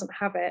it doesn't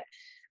have it.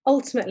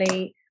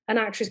 Ultimately, an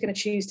actor is going to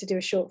choose to do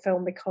a short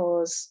film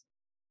because,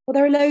 well,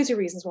 there are loads of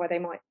reasons why they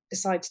might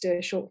decide to do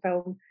a short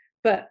film,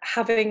 but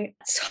having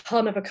a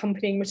ton of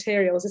accompanying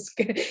materials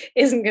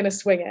isn't going to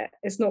swing it.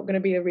 It's not going to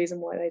be a reason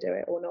why they do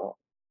it or not.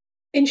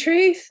 In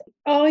truth,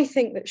 I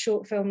think that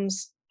short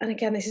films, and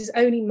again, this is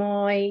only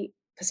my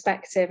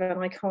perspective and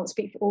I can't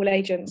speak for all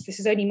agents, this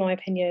is only my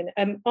opinion.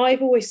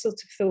 I've always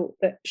sort of thought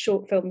that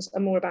short films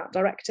are more about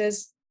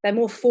directors. They're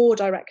more for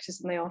directors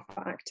than they are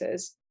for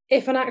actors.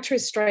 If an actor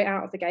is straight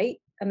out of the gate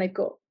and they've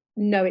got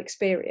no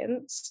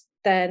experience,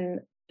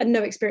 and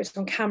no experience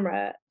on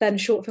camera, then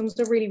short films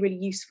are really, really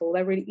useful.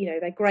 They're really,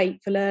 they're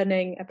great for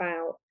learning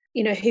about,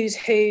 who's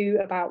who,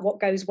 about what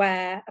goes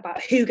where,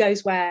 about who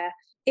goes where.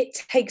 It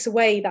takes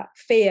away that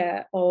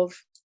fear of,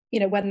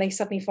 when they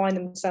suddenly find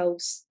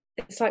themselves,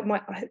 it's like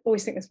I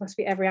always think this must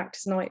be every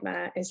actor's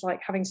nightmare, is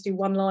like having to do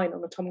one line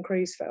on a Tom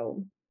Cruise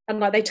film. And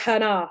like they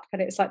turn up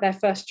and it's like their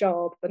first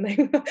job and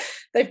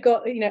they've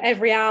got,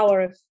 every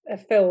hour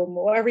of film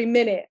or every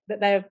minute that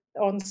they're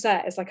on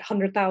set is like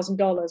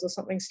 $100,000 or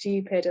something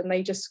stupid. And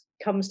they just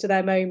comes to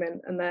their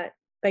moment and they're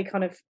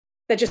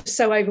just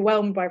so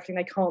overwhelmed by everything.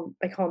 They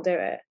can't do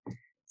it.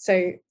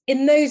 So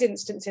in those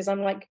instances,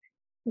 I'm like,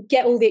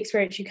 get all the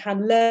experience you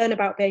can, learn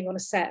about being on a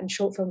set, and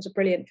short films are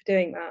brilliant for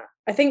doing that.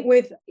 I think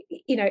with,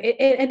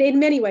 and in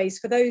many ways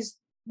for those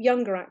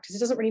younger actors, it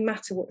doesn't really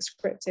matter what the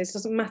script is, it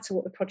doesn't matter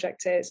what the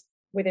project is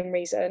within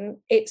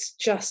reason. It's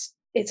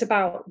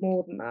about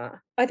more than that.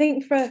 I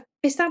think for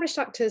established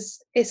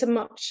actors, it's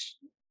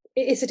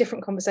a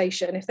different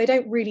conversation. If they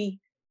don't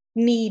really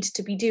need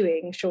to be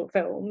doing short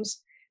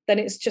films, then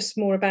it's just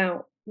more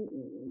about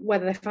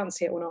whether they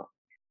fancy it or not.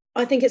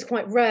 I think it's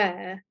quite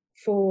rare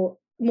for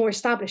more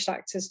established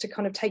actors to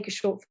kind of take a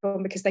short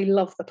film because they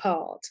love the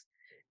part.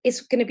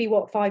 It's going to be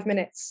 5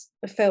 minutes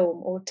of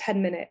film or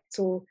 10 minutes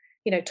or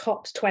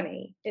tops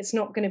 20. It's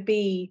not going to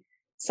be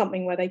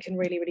something where they can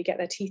really, really get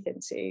their teeth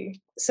into.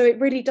 So it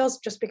really does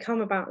just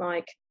become about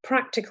like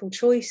practical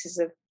choices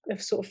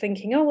of sort of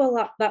thinking, oh,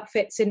 well, that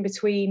fits in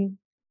between,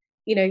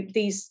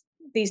 these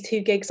 2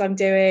 gigs I'm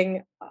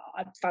doing.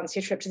 I fancy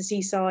a trip to the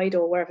seaside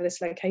or wherever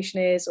this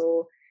location is,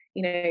 or,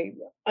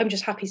 I'm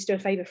just happy to do a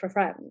favour for a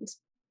friend.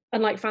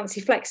 And like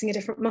fancy flexing a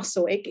different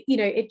muscle.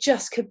 It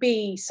just could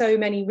be so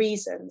many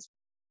reasons.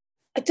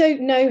 I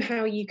don't know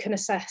how you can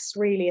assess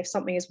really if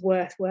something is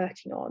worth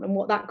working on and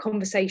what that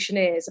conversation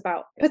is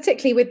about,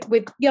 particularly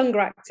with younger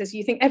actors.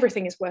 You think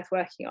everything is worth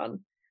working on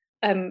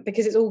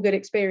because it's all good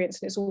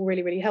experience and it's all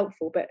really, really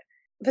helpful. But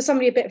for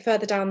somebody a bit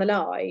further down the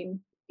line,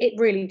 it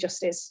really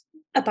just is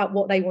about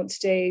what they want to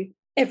do.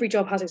 Every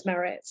job has its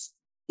merits.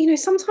 You know,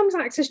 sometimes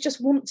actors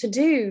just want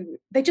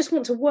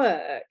to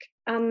work.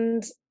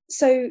 And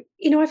so,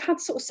 you know, I've had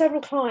sort of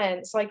several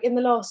clients, like in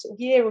the last sort of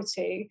year or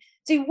two,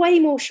 do way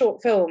more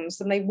short films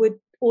than they would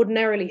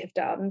ordinarily have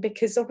done,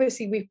 because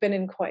obviously we've been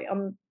in quite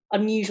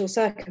unusual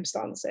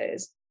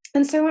circumstances.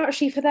 And so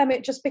actually for them,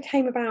 it just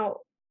became about,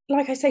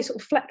 like I say, sort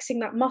of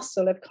flexing that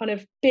muscle of kind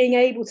of being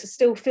able to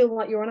still feel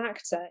like you're an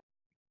actor.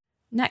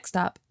 Next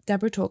up,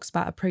 Deborah talks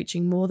about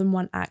approaching more than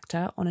one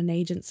actor on an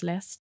agent's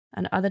list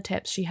and other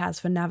tips she has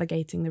for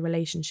navigating the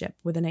relationship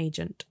with an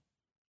agent.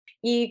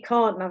 You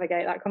can't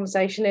navigate that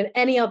conversation in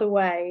any other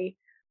way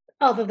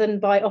other than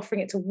by offering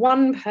it to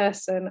one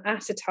person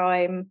at a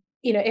time.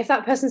 You know, if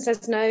that person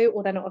says no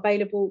or they're not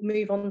available,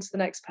 move on to the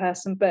next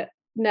person, but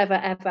never,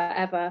 ever,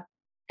 ever,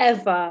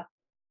 ever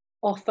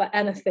offer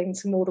anything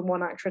to more than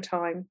one actor at a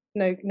time.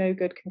 No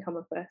good can come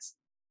of this.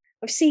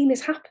 I've seen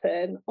this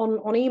happen on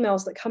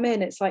emails that come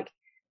in. It's like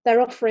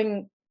they're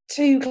offering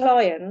 2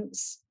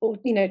 clients or,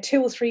 you know,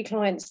 2 or 3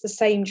 clients the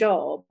same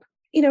job.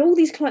 You know, all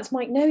these clients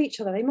might know each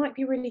other. They might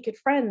be really good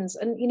friends.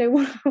 And, you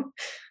know,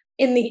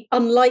 in the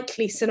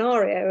unlikely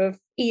scenario of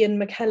Ian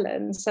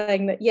McKellen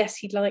saying that, yes,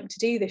 he'd like to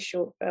do this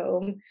short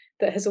film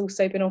that has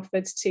also been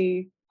offered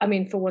to, I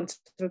mean, for want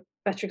of a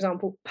better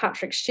example,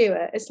 Patrick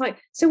Stewart. It's like,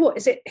 so what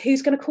is it?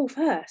 Who's going to call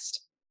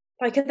first?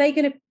 Like, are they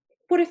going to,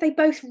 what if they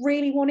both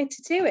really wanted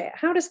to do it?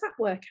 How does that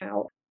work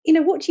out? You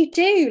know, what do you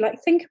do?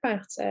 Like, think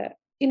about it.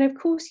 You know, of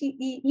course,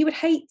 you would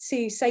hate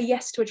to say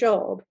yes to a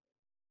job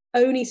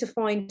only to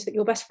find that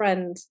your best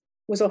friend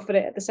was offered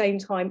it at the same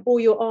time, or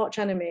your arch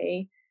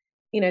enemy,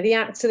 you know, the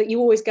actor that you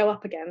always go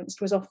up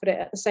against was offered it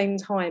at the same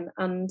time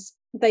and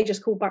they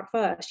just called back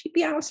first. You'd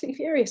be absolutely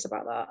furious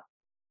about that.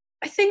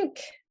 I think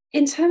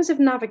in terms of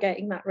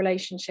navigating that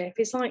relationship,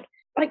 it's like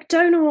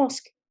don't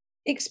ask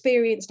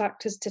experienced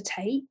actors to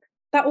tape.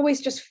 That always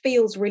just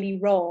feels really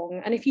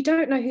wrong. And if you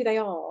don't know who they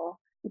are,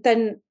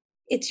 then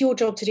it's your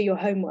job to do your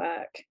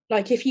homework.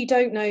 Like, if you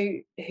don't know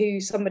who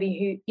somebody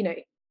who, you know,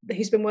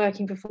 who's been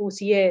working for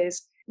 40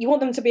 years, you want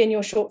them to be in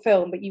your short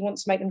film, but you want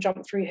to make them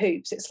jump through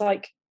hoops. It's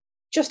like,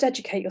 just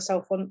educate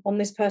yourself on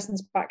this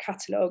person's back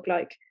catalogue.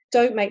 Like,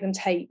 don't make them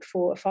tape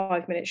for a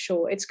 5-minute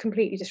short. It's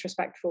completely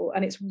disrespectful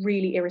and it's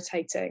really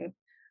irritating.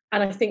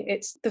 And I think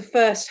it's the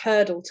first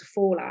hurdle to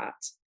fall at.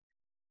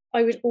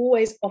 I would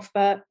always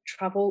offer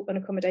travel and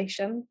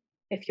accommodation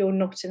if you're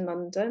not in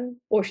London,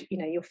 or, you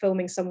know, you're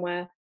filming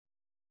somewhere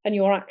and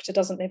your actor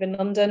doesn't live in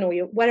London, or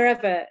you're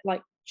wherever,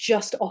 like,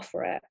 just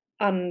offer it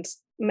and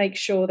make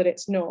sure that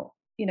it's not,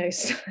 you know,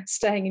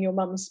 staying in your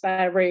mum's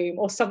spare room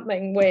or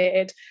something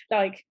weird.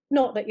 Like,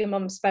 not that your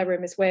mum's spare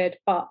room is weird,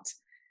 but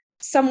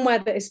somewhere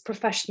that is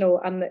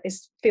professional and that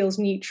feels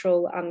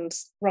neutral and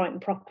right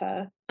and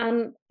proper.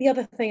 And the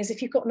other thing is,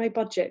 if you've got no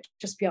budget,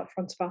 just be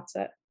upfront about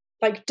it.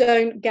 Like,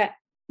 don't get,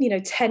 you know,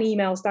 10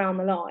 emails down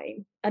the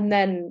line and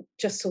then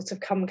just sort of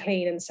come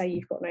clean and say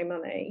you've got no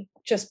money.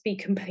 Just be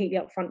completely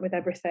upfront with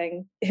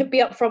everything. Be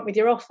upfront with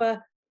your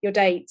offer, your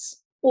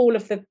dates, all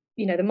of the,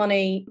 you know, the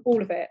money,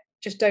 all of it.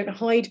 Just don't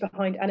hide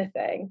behind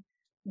anything.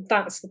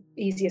 That's the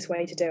easiest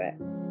way to do it.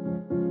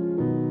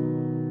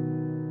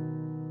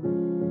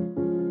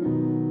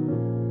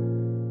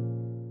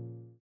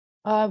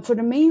 For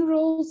the main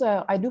roles,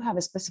 I do have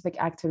a specific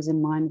actors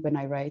in mind when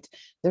I write.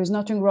 There's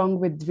nothing wrong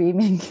with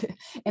dreaming.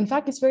 In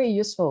fact, it's very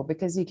useful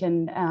because you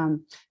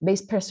can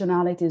base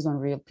personalities on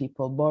real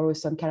people, borrow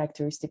some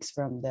characteristics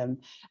from them,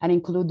 and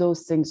include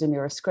those things in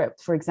your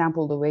script. For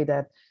example, the way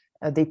that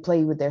they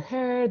play with their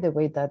hair, the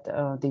way that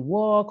they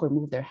walk or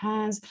move their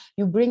hands.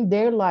 You bring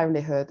their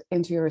livelihood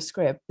into your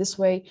script. This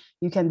way,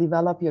 you can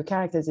develop your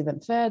characters even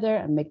further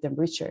and make them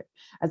richer.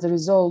 As a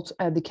result,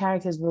 the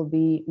characters will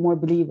be more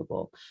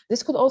believable.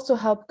 This could also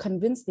help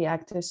convince the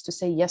actors to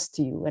say yes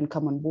to you and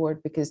come on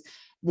board, because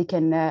they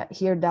can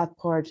hear that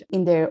part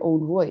in their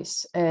own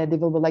voice. They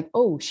will be like,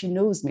 oh, she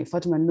knows me.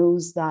 Fateme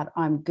knows that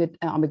I'm good.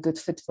 I'm a good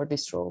fit for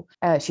this role.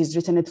 She's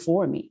written it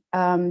for me.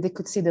 They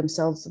could see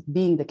themselves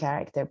being the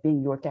character,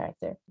 being your character.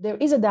 There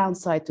is a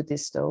downside to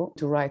this, though,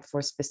 to write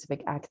for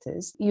specific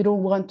actors. You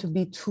don't want to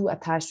be too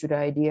attached to the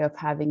idea of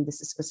having this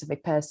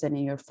specific person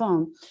in your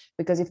film,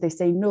 because if they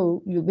say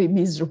no, you'll be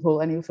miserable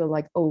and you feel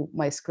like, oh,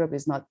 my script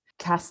is not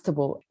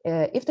castable.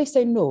 If they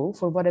say no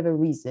for whatever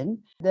reason,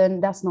 then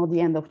that's not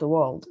the end of the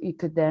world. You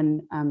could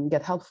then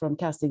get help from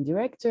casting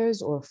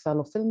directors or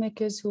fellow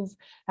filmmakers who've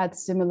had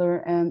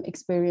similar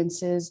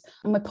experiences.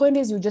 And my point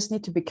is, you just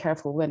need to be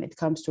careful when it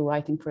comes to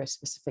writing for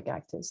specific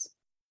actors.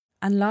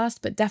 And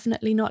last but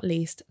definitely not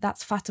least,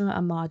 that's Fateme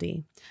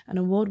Ahmadi, an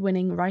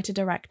award-winning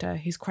writer-director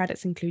whose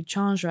credits include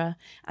Chandra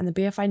and the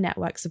BFI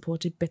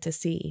Network-supported Bitter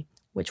Sea,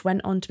 which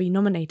went on to be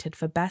nominated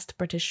for Best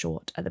British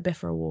Short at the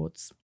BIFA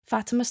Awards.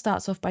 Fateme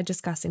starts off by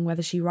discussing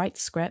whether she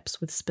writes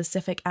scripts with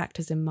specific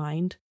actors in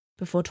mind,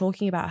 before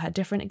talking about her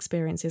different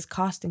experiences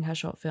casting her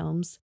short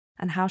films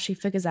and how she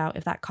figures out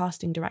if that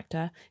casting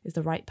director is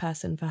the right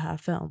person for her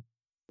film.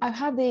 I've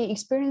had the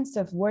experience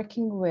of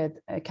working with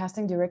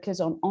casting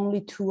directors on only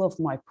 2 of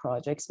my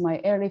projects.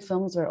 My early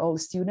films were all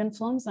student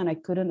films, and I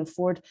couldn't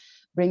afford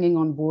bringing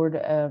on board,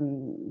 a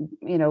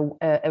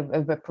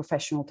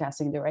professional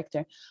casting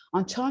director.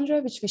 On Chandra,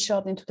 which we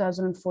shot in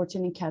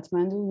 2014 in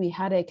Kathmandu, we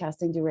had a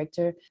casting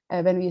director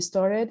when we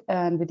started,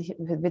 and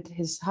with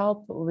his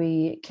help,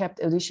 we kept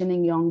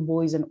auditioning young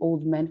boys and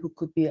old men who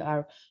could be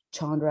our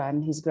Chandra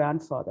and his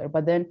grandfather.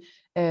 But then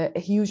a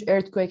huge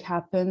earthquake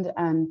happened,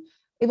 and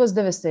it was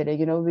devastating.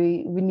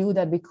 We knew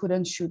that we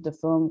couldn't shoot the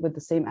film with the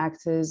same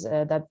actors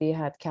that we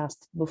had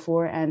cast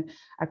before, and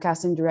our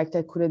casting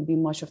director couldn't be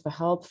much of a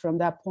help from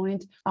that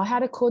point. I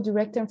had a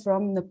co-director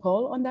from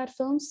Nepal on that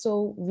film,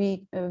 so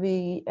we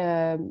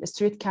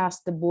street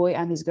cast the boy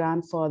and his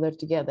grandfather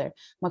together.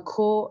 My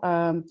co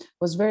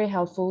was very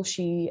helpful.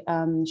 She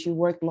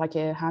worked like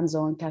a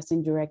hands-on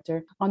casting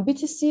director. On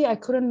BTC, I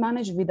couldn't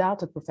manage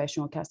without a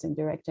professional casting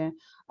director.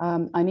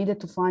 I needed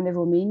to find a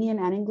Romanian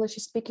and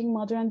English-speaking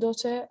mother and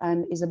daughter,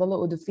 and Isabella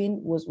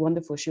Odufin was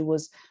wonderful. She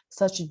was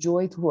such a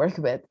joy to work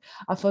with.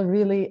 I felt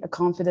really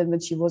confident when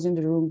she was in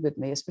the room with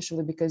me,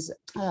 especially because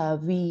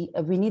we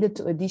needed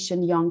to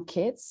audition young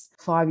kids,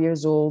 5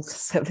 years old,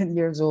 7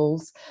 years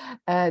old.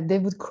 They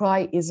would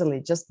cry easily.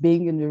 Just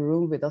being in the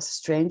room with us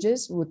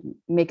strangers would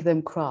make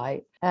them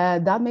cry.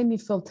 That made me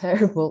feel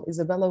terrible.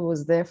 Isabella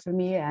was there for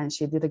me and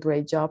she did a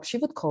great job. She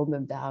would calm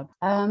them down.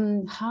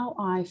 How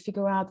I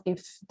figure out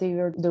if they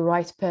were the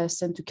right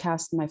person to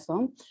cast my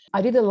film.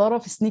 I did a lot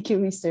of sneaky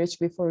research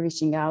before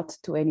reaching out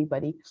to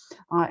anybody.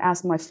 I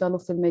asked my fellow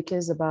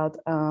filmmakers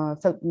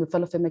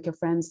fellow filmmaker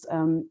friends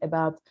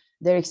about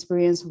their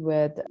experience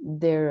with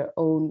their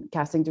own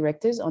casting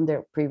directors on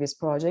their previous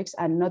projects,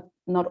 and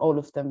not all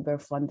of them were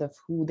fond of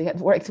who they had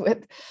worked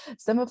with.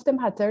 Some of them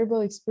had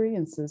terrible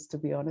experiences, to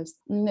be honest.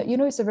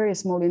 It's a very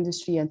small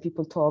industry and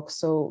people talk,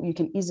 so you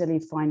can easily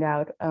find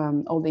out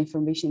all the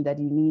information that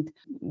you need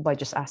by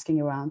just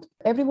asking around.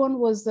 Everyone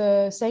was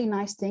saying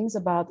nice things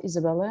about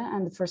Isabella,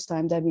 and the first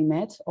time that we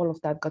met, all of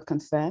that got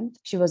confirmed.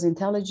 She was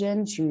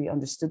intelligent, she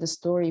understood the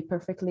story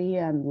perfectly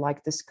and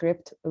liked the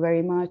script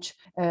very much.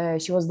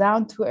 She was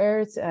down to earth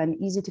and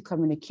easy to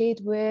communicate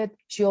with.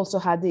 She also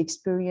had the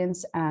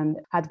experience and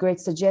had great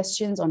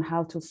suggestions on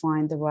how to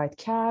find the right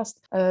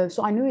cast.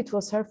 So I knew it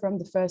was her from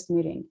the first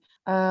meeting.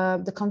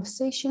 The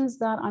conversations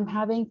that I'm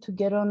having to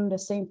get on the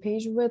same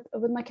page with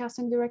my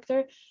casting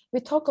director,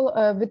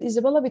 with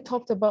Isabella. We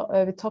talked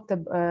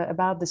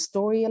about the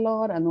story a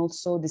lot and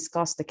also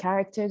discussed the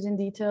characters in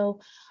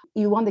detail.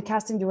 You want the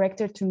casting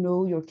director to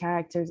know your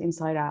characters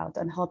inside out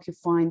and help you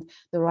find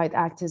the right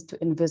actors to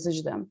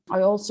envisage them. I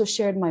also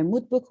shared my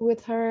mood book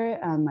with her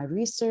and my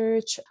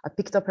research. I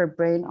picked up her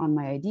brain on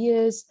my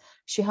ideas.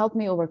 She helped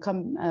me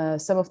overcome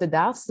some of the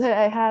doubts that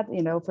I had.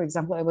 For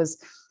example, I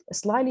was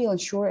slightly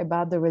unsure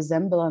about the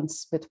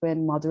resemblance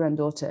between mother and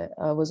daughter.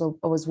 I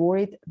was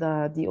worried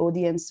that the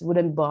audience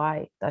wouldn't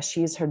buy that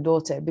she is her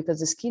daughter because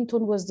the skin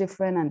tone was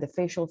different and the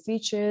facial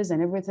features and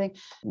everything,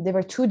 they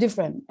were too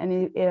different.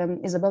 And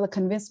Isabella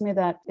convinced me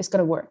that it's going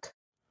to work.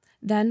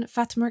 Then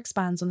Fateme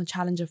expands on the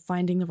challenge of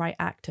finding the right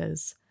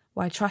actors,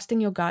 why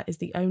trusting your gut is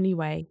the only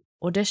way,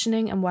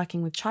 auditioning and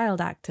working with child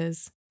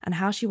actors, and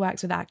how she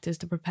works with actors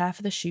to prepare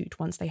for the shoot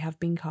once they have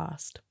been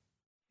cast.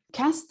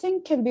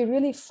 Casting can be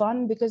really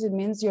fun because it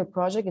means your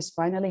project is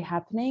finally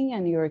happening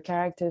and your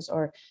characters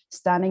are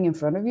standing in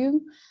front of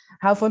you.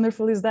 How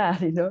wonderful is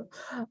that,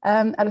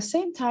 At the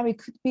same time, it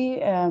could be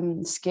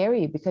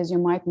scary because you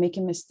might make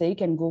a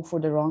mistake and go for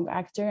the wrong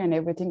actor and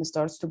everything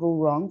starts to go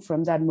wrong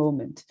from that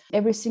moment.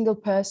 Every single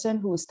person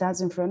who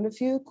stands in front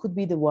of you could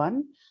be the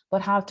one,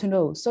 but how to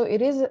know? So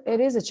it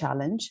is a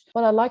challenge,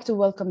 but I like to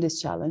welcome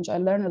this challenge. I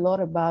learn a lot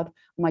about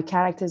my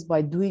characters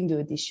by doing the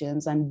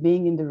auditions and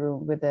being in the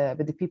room with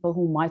the people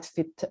who might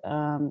fit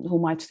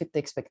the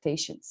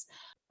expectations.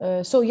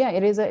 So yeah,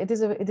 it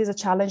is a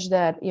challenge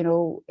that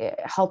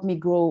helped me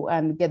grow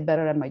and get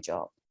better at my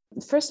job.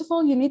 First of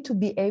all, you need to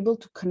be able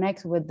to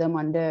connect with them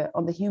on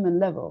the human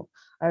level.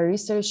 I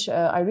research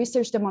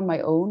them on my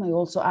own. I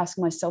also ask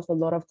myself a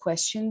lot of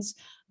questions.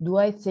 Do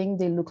I think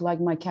they look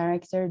like my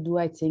character? Do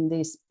I think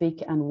they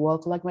speak and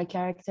walk like my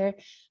character?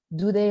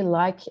 Do they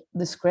like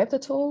the script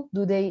at all?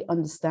 Do they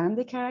understand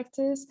the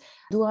characters?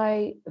 Do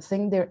I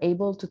think they're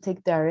able to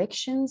take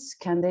directions?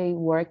 Can they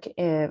work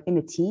in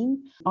a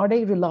team? Are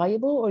they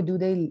reliable, or do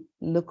they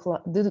look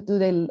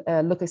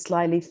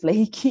slightly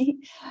flaky?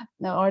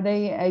 Now, are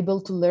they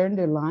able to learn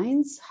their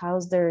lines?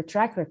 How's their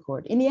track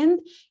record? In the end,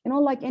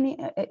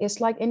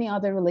 it's like any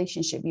other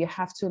relationship. You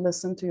have to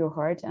listen to your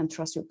heart and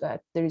trust your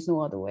gut. There is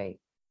no other way.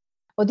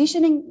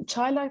 Auditioning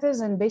child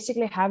actors and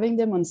basically having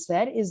them on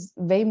set is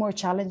way more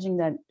challenging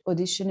than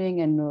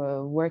auditioning and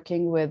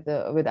working with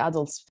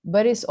adults,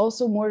 but it's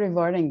also more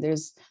rewarding.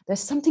 There's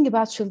something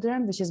about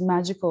children which is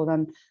magical,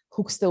 and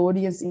hooks the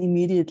audience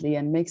immediately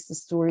and makes the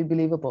story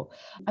believable.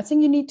 I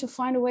think you need to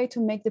find a way to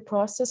make the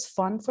process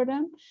fun for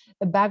them.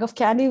 A bag of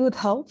candy would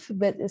help,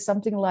 but it's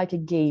something like a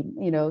game.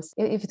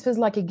 If it feels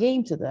like a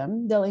game to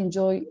them, they'll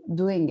enjoy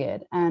doing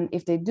it. And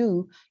if they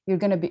do, you're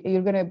gonna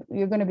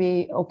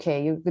be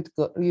okay.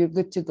 You're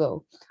good to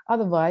go.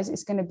 Otherwise,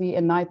 it's gonna be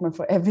a nightmare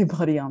for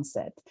everybody on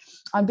set.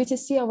 On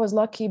BTC, I was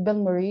lucky.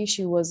 Bill Marie,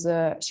 she was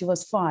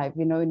 5.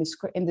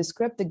 In the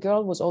script, the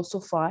girl was also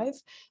 5.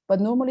 But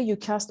normally, you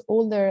cast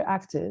all their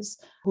actors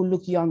who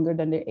look younger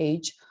than their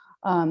age,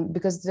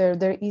 because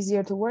they're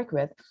easier to work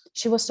with.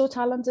 She was so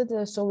talented,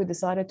 so we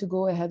decided to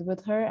go ahead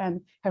with her,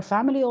 and her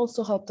family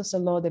also helped us a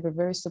lot. They were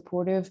very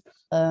supportive.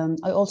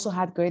 I also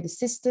had great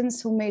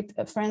assistants who made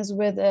friends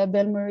with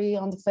Bill Marie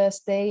on the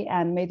first day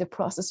and made the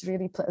process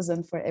really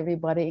pleasant for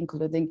everybody,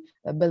 including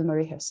Bill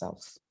Marie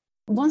herself.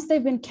 Once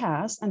they've been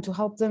cast, and to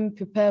help them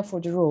prepare for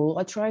the role,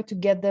 I try to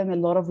get them a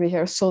lot of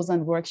rehearsals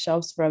and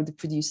workshops from the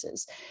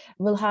producers.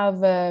 We'll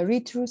have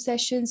read-through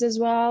sessions as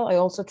well. I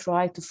also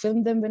try to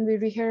film them when we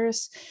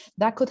rehearse.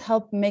 That could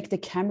help make the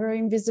camera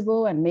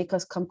invisible and make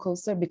us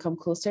become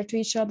closer to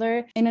each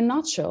other. In a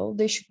nutshell,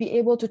 they should be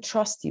able to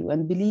trust you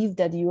and believe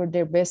that you are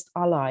their best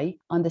ally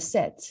on the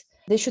set.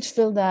 They should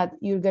feel that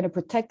you're going to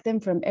protect them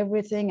from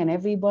everything and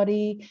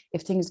everybody.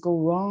 If things go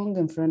wrong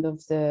in front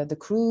of the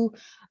crew,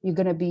 you're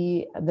going to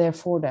be there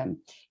for them.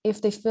 If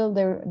they feel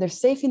they're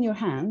safe in your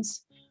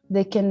hands,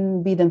 they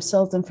can be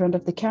themselves in front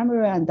of the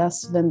camera, and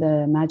that's when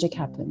the magic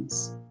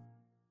happens.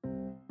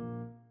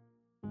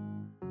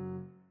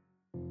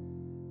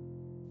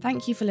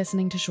 Thank you for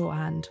listening to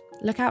Shorthand.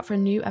 Look out for a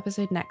new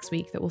episode next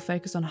week that will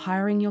focus on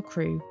hiring your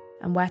crew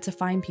and where to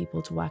find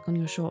people to work on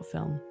your short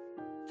film.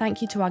 Thank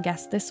you to our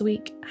guests this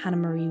week, Hannah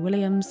Marie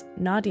Williams,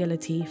 Nadia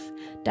Latif,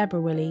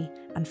 Deborah Willey,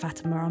 and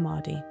Fateme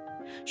Ahmadi.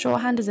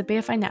 Shorthand is a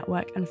BFI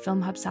Network and Film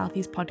Hub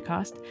Southeast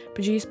podcast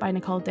produced by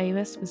Nicole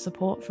Davis with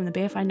support from the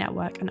BFI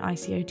Network and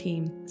ICO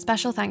team.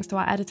 Special thanks to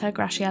our editor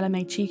Graciela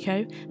May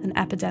Chico and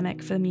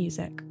Epidemic for the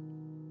music.